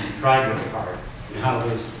well because you tried really hard. And how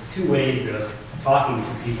those two ways of talking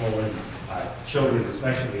to people, and children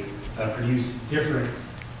especially, produce different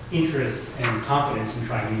interests and confidence in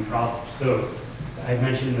trying new problems. So I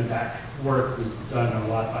mentioned that work was done a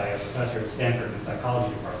lot by a professor at Stanford in the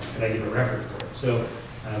psychology department. Could I give a reference for it? So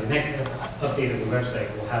the next update of the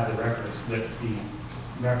website will have the reference, but the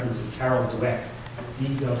reference is Carol Dweck,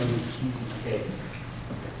 D-W-E-C-K.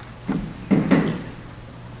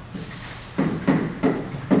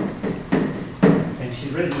 And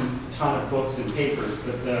she's written a ton of books and papers,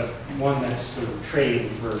 but the one that's sort of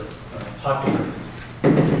trade for popular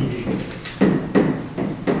reading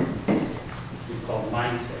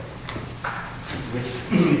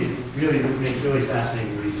really make really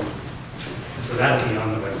fascinating reading. So that'll be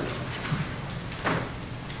on the website.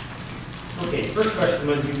 Okay, first question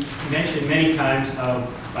was, you mentioned many times how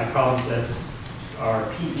my problem sets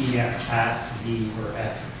are P, E, F, pass, D, or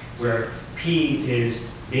F, where P is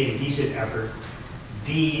made a decent effort,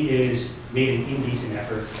 D is made an indecent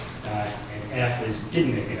effort, and F is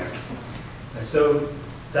didn't make an effort. So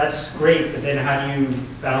that's great, but then how do you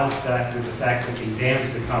balance that with the fact that the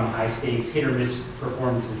exams become high stakes, hit or miss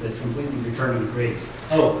performances that completely determine the grades?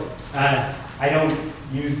 I don't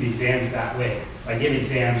use the exams that way. If I give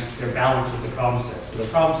exams, they're balanced with the problem sets. So the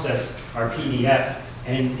problem sets are PDF,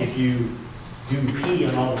 and if you do P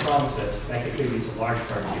on all the problem sets, that contributes a large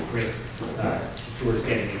part of your grade towards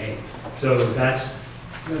getting an A. So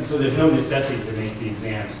there's no necessity to make the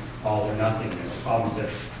exams all or nothing, and the problem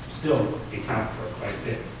sets still account for quite a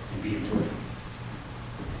bit and be important.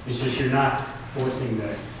 It's just you're not forcing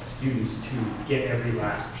the students to get every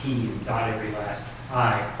last T and dot every last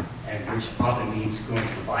I, and which often means going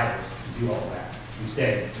to the Bibles to do all that.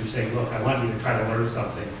 Instead, you're saying, look, I want you to try to learn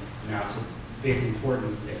something. Now it's a big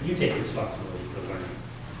important that you take responsibility for learning.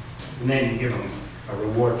 And then you give them a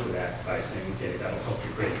reward for that by saying, okay, that'll help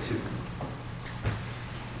your grade too.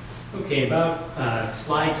 Okay, about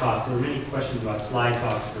slide talks. There were many questions about slide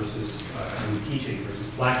talks versus teaching versus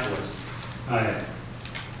blackboards.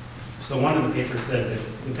 So one of the papers said that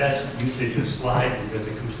the best usage of slides is as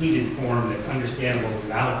a completed form that's understandable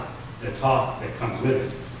without the talk that comes with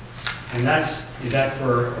it. And is that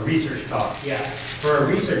for a research talk? Yeah. For a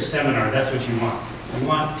research seminar, that's what you want. You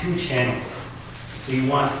want two channels. So you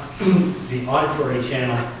want the auditory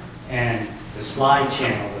channel and the slide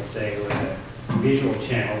channel, let's say, or the visual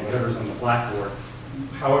channel, whatever's on the blackboard,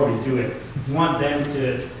 however you do it. You want them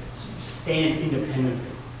to stand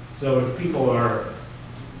independently. So if people are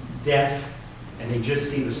deaf and they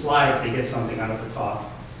just see the slides, they get something out of the talk.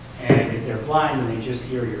 And if they're blind and they just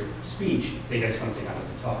hear your speech, they get something out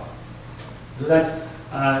of the talk. So that's,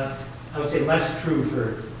 I would say, less true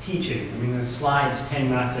for teaching. I mean, the slides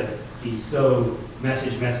tend not to be so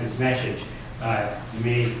message. You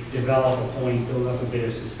may develop a point, build up a bit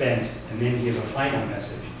of suspense, and then give a final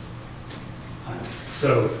message.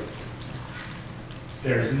 So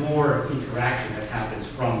there's more interaction that happens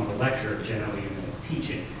from the lecture generally in the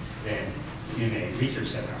teaching than in a research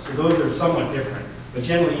seminar. So those are somewhat different. But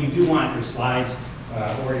generally, you do want your slides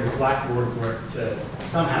or your blackboard work to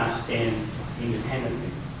somehow stand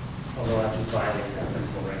independently. Although I've just violated that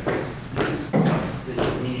principle right now. This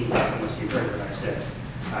is meaningless unless you heard what I said.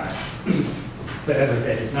 But as I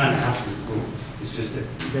said, it's not an absolute rule. It's just that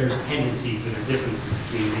there's tendencies that are different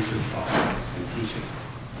between research talk and teaching.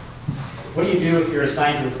 What do you do if you're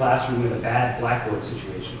assigned to a classroom with a bad blackboard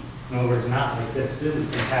situation? In other words, not like this. This is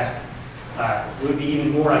fantastic. It would be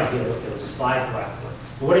even more ideal if there was a slide blackboard.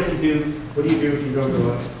 But what do you do if you go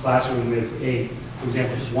to a classroom with for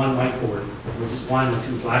example, just one whiteboard or just one or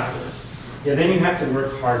two blackboards? Yeah, then you have to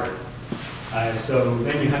work harder. So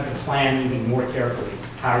then you have to plan even more carefully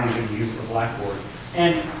how you're going to use the blackboard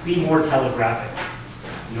and be more telegraphic.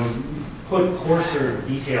 Put coarser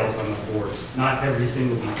details on the boards, not every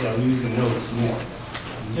single detail, use the notes more.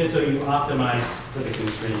 Just so you optimize for the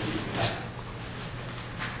constraints you have.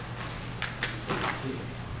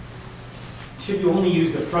 Should you only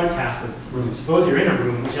use the front half of the room? Suppose you're in a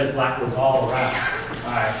room which has blackboards all around.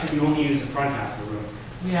 Should you only use the front half of the room?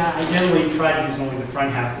 Yeah, I generally try to use only the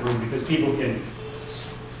front half of the room because people can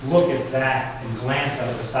look at that and glance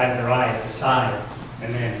out the side of their eye at the side,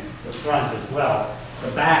 and then the front as well.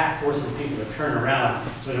 The back forces people to turn around,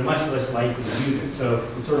 so they're much less likely to use it. So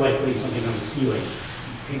it's sort of like putting something on the ceiling.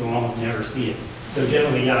 People almost never see it. So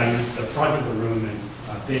generally, yeah, I use the front of the room and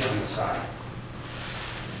a bit on the side.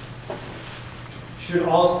 Should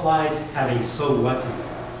all slides have a so what on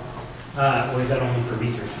them? Or is that only for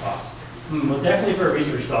research talks? Well, definitely for a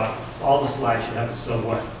research talk, all the slides should have a so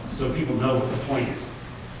what, so people know what the point is.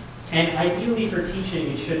 And ideally for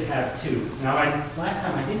teaching, it should have two. Now, last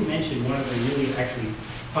time I didn't mention one of the really actually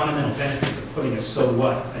fundamental benefits of putting a so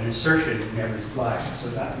what, an assertion in every slide. So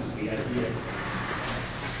that was the idea.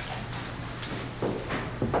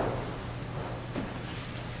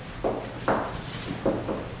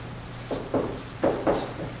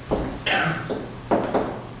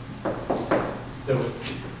 So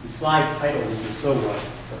the slide title is the so what.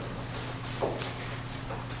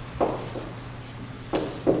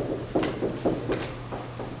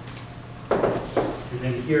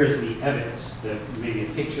 Here is the evidence, maybe a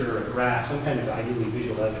picture or a graph, some kind of ideally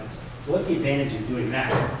visual evidence. So what's the advantage of doing that?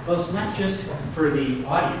 Well, it's not just for the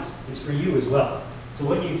audience, it's for you as well. So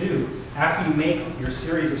what you do, after you make your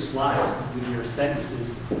series of slides with your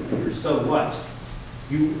sentences and your so whats,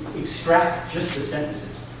 You extract just the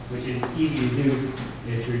sentences, which is easy to do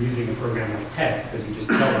if you're using a program like text, because you just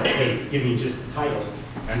tell it, hey, give me just the titles.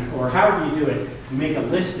 And, or however you do it, you make a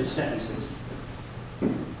list of sentences.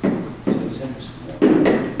 So sentence 1.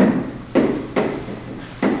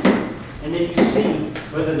 And then you see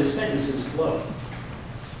whether the sentences flow.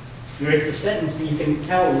 If the sentence, you can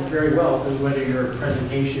tell very well whether your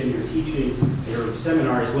presentation, your teaching, your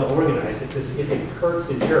seminar is well organized. Because if it hurts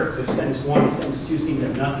and jerks, if sentence 1 and sentence 2 seem to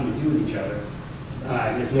have nothing to do with each other,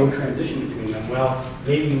 there's no transition between them, well,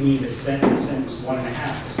 maybe you need a sentence 1.5,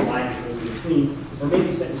 a slide that goes in between, or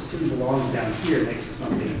maybe sentence 2 belongs down here next to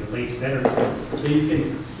something that relates better to it. So you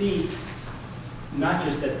can see, not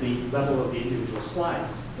just at the level of the individual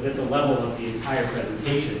slides, but at the level of the entire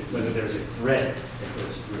presentation, whether there's a thread that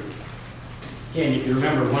goes through. Again, if you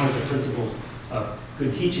remember, one of the principles of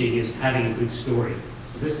good teaching is having a good story.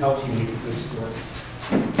 So this helps you make a good story.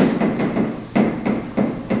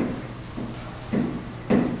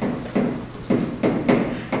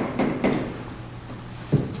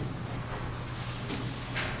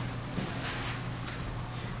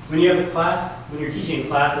 When you have a class, when you're teaching a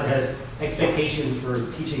class that has expectations for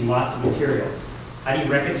teaching lots of material, how do you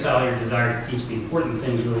reconcile your desire to teach the important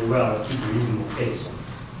things really well and keep a reasonable pace?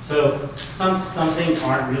 So some things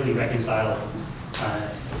aren't really reconcilable.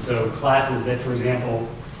 So classes that, for example,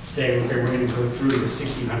 say, okay, we're going to go through the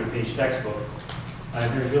 1,600-page textbook,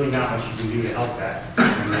 there's really not much you can do to help that,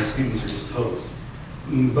 and the students are just hosed.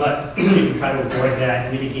 But you can try to avoid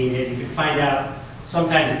that, mitigate it. You can find out,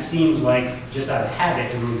 sometimes it seems like, just out of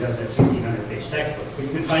habit, everyone does that 1,600-page textbook. But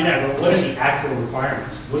you can find out, well, what are the actual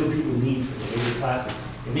requirements? What do people need for the later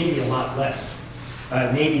classes? It may be a lot less.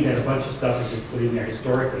 Maybe that a bunch of stuff is just put in there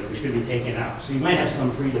historically, which could be taken out. So you might have some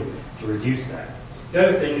freedom to reduce that. The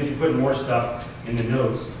other thing is you put more stuff in the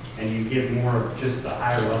notes, and you give more of just the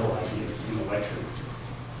higher level ideas in the lecture.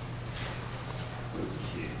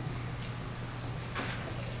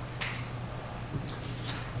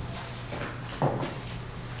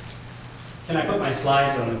 Can I put my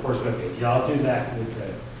slides on the course webpage? Yeah, I'll do that with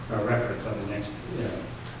the reference on the next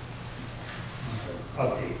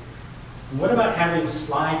update. What about having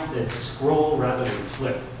slides that scroll rather than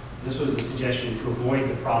flip? This was a suggestion to avoid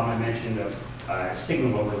the problem I mentioned of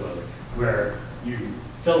signal overload, where you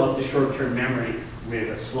fill up the short-term memory with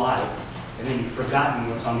a slide, and then you've forgotten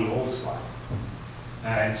what's on the old slide.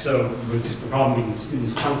 And so with the problem being the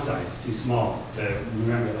student's chunk size is too small to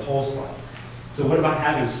remember the whole slide. So what about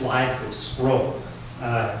having slides that scroll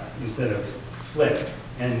instead of flip?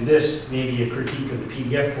 And this may be a critique of the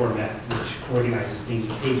PDF format, which organizes things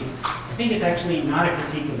in pages. I think it's actually not a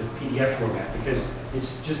critique of the PDF format, because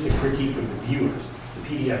it's just a critique of the viewers, the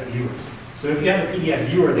PDF viewers. So if you have a PDF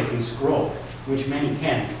viewer that can scroll, which many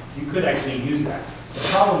can, you could actually use that. The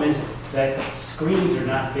problem is that screens are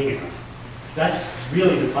not big enough. That's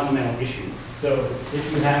really the fundamental issue. So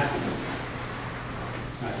if you have,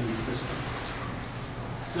 I can use this one.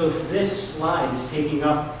 So if this slide is taking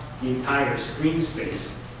up the entire screen space,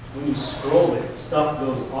 when you scroll it, stuff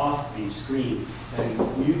goes off the screen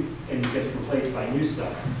and gets replaced by new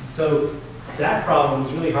stuff. So that problem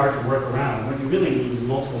is really hard to work around. What you really need is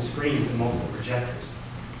multiple screens and multiple projectors.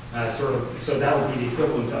 So that would be the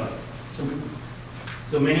equivalent of.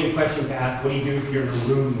 So many questions to ask, what do you do if you're in a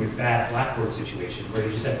room with bad blackboard situation, where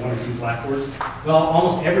you just have 1 or 2 blackboards? Well,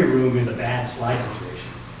 almost every room is a bad slide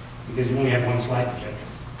situation, because you only have 1 slide projector.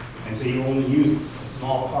 And so you only use a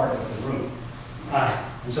small part of the room.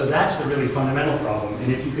 And so that's the really fundamental problem.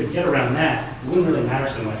 And if you could get around that, it wouldn't really matter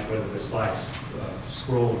so much whether the slides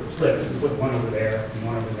scroll or flip. You put one over there, and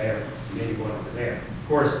one over there, and maybe one over there. Of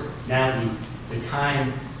course, now the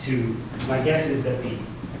time to, my guess is that the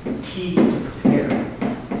key to prepare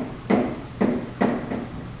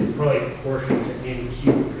is probably proportional to n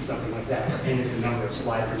cubed or something like that. N is the number of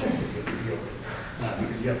slide projectors you have to deal with.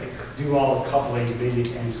 Because you have to do all the coupling, maybe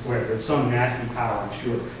it's n squared. There's some nasty power, I'm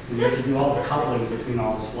sure. And you have to do all the coupling between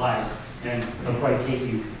all the slides. And it'll probably take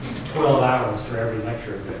you 12 hours for every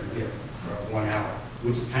lecture that you give, or 1 hour,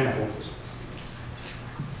 which is kind of hopeless.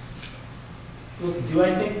 Do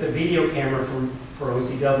I think the video camera for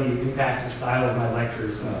OCW impacts the style of my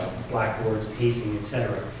lectures, blackboards, pacing,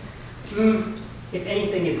 etc.? If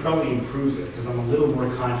anything, it probably improves it, because I'm a little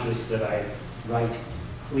more conscious that I write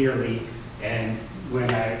clearly, and when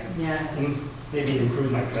and maybe it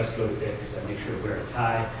improves my dress code a bit, because I make sure to wear a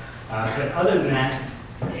tie. But other than that,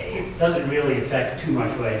 it doesn't really affect too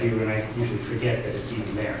much what I do, and I usually forget that it's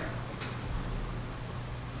even there.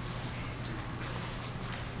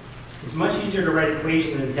 It's much easier to write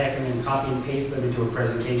equations in tech and then copy and paste them into a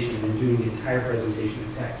presentation than doing the entire presentation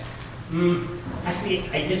in tech. Actually,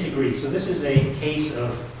 I disagree. So this is a case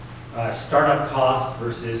of startup costs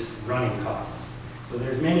versus running costs. So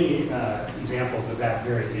there's many examples of that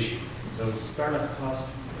very issue. So startup cost,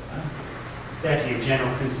 it's actually a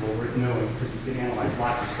general principle worth knowing because you can analyze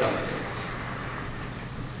lots of stuff.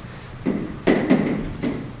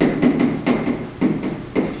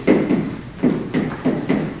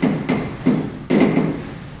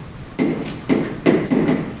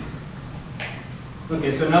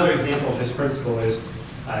 Okay, so another example of this principle is,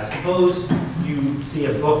 suppose you see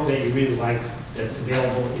a book that you really like that's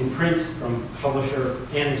available in print from a publisher,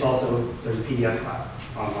 and there's a PDF file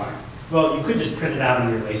online. Well, you could just print it out on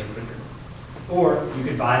your laser printer, or you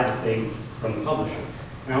could buy the thing from the publisher.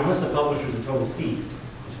 Now, unless the publisher is a total thief,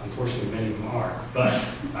 which unfortunately many of them are, but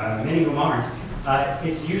many of them aren't,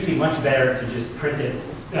 it's usually much better to just print it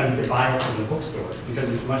and to buy it from the bookstore because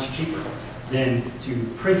it's much cheaper than to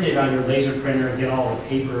print it on your laser printer, get all the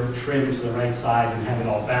paper trimmed to the right size, and have it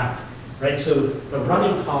all bound. Right? So the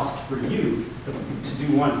running cost for you to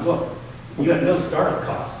do one book, you have no startup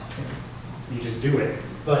cost. You just do it.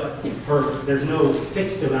 But there's no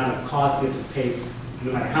fixed amount of cost you have to pay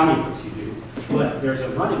no matter how many books you do. But there's a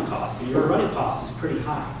running cost, and your running cost is pretty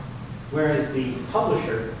high. Whereas the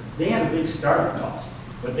publisher, they have a big startup cost.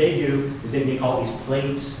 What they do is they make all these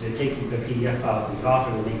plates, they take the PDF file from the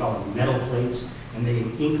author, they make all these metal plates, and they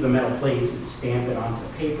ink the metal plates and stamp it onto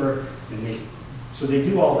the paper, and so they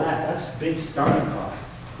do all that. That's big startup cost.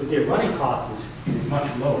 But their running cost is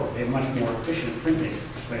much lower. They have much more efficient printing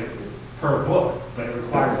per book, but it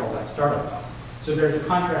requires all that startup cost. So there's a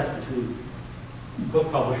contrast between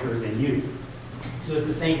book publishers and you. So it's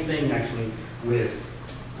the same thing actually with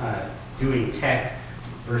doing tech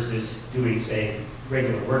versus doing, say,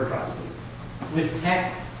 regular word processing. With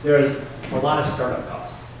tech, there's a lot of startup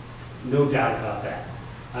costs. No doubt about that.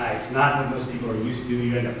 It's not what most people are used to.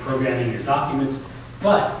 You end up programming your documents.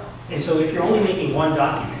 And so if you're only making one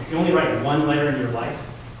document, if you only write one letter in your life,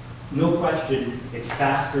 no question, it's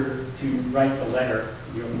faster to write the letter.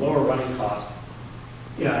 You have lower running costs.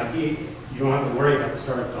 You don't have to worry about the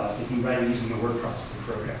startup costs if you write it using the word processing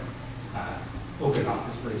program.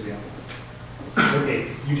 OpenOffice, for example. Okay,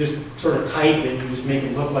 you just sort of type and you just make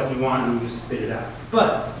it look like you want and you just spit it out.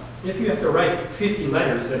 But if you have to write 50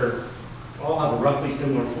 letters that all have a roughly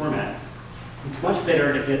similar format, it's much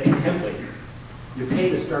better to get a template. You pay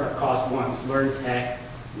the startup cost once, learn tech,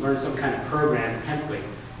 learn some kind of program template,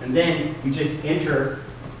 and then you just enter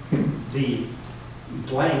the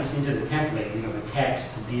blanks into the template, the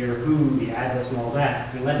text, the dear, who, the address, and all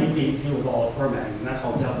that, and let it deal with all the formatting, and that's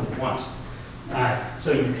all dealt with once.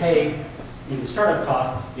 So you pay in the startup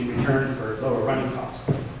cost in return for lower running costs.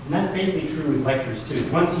 And that's basically true with lectures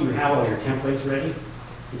too. Once you have all your templates ready,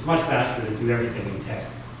 it's much faster to do everything in tech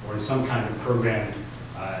or in some kind of programmed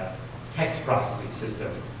text processing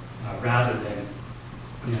system rather than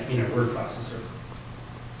in a word processor.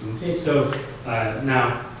 Okay, so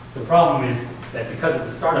now the problem is that because of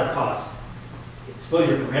the startup costs, suppose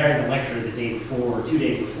you're preparing a lecture the day before or 2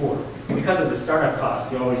 days before. Because of the startup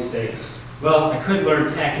cost, you always say, well, I could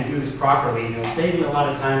learn tech and do this properly, and it'll save me a lot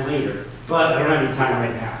of time later, but I don't have any time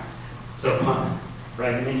right now. So punt,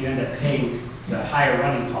 right? And then you end up paying the higher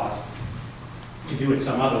running cost to do it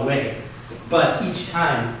some other way. But each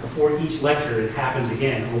time, before each lecture, it happens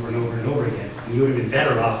again over and over and over again. And you would have been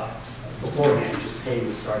better off beforehand just paying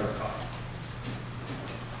the startup cost.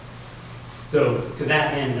 So to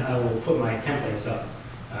that end, I will put my templates up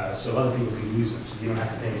so other people can use them. So you don't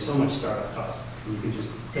have to pay so much startup cost. You can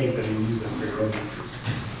just take them and use them for your own lectures.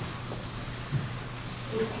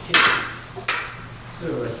 Okay.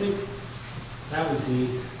 So I think that was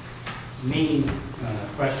the main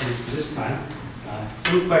questions for this time.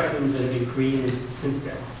 Any questions that have been created since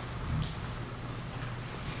then?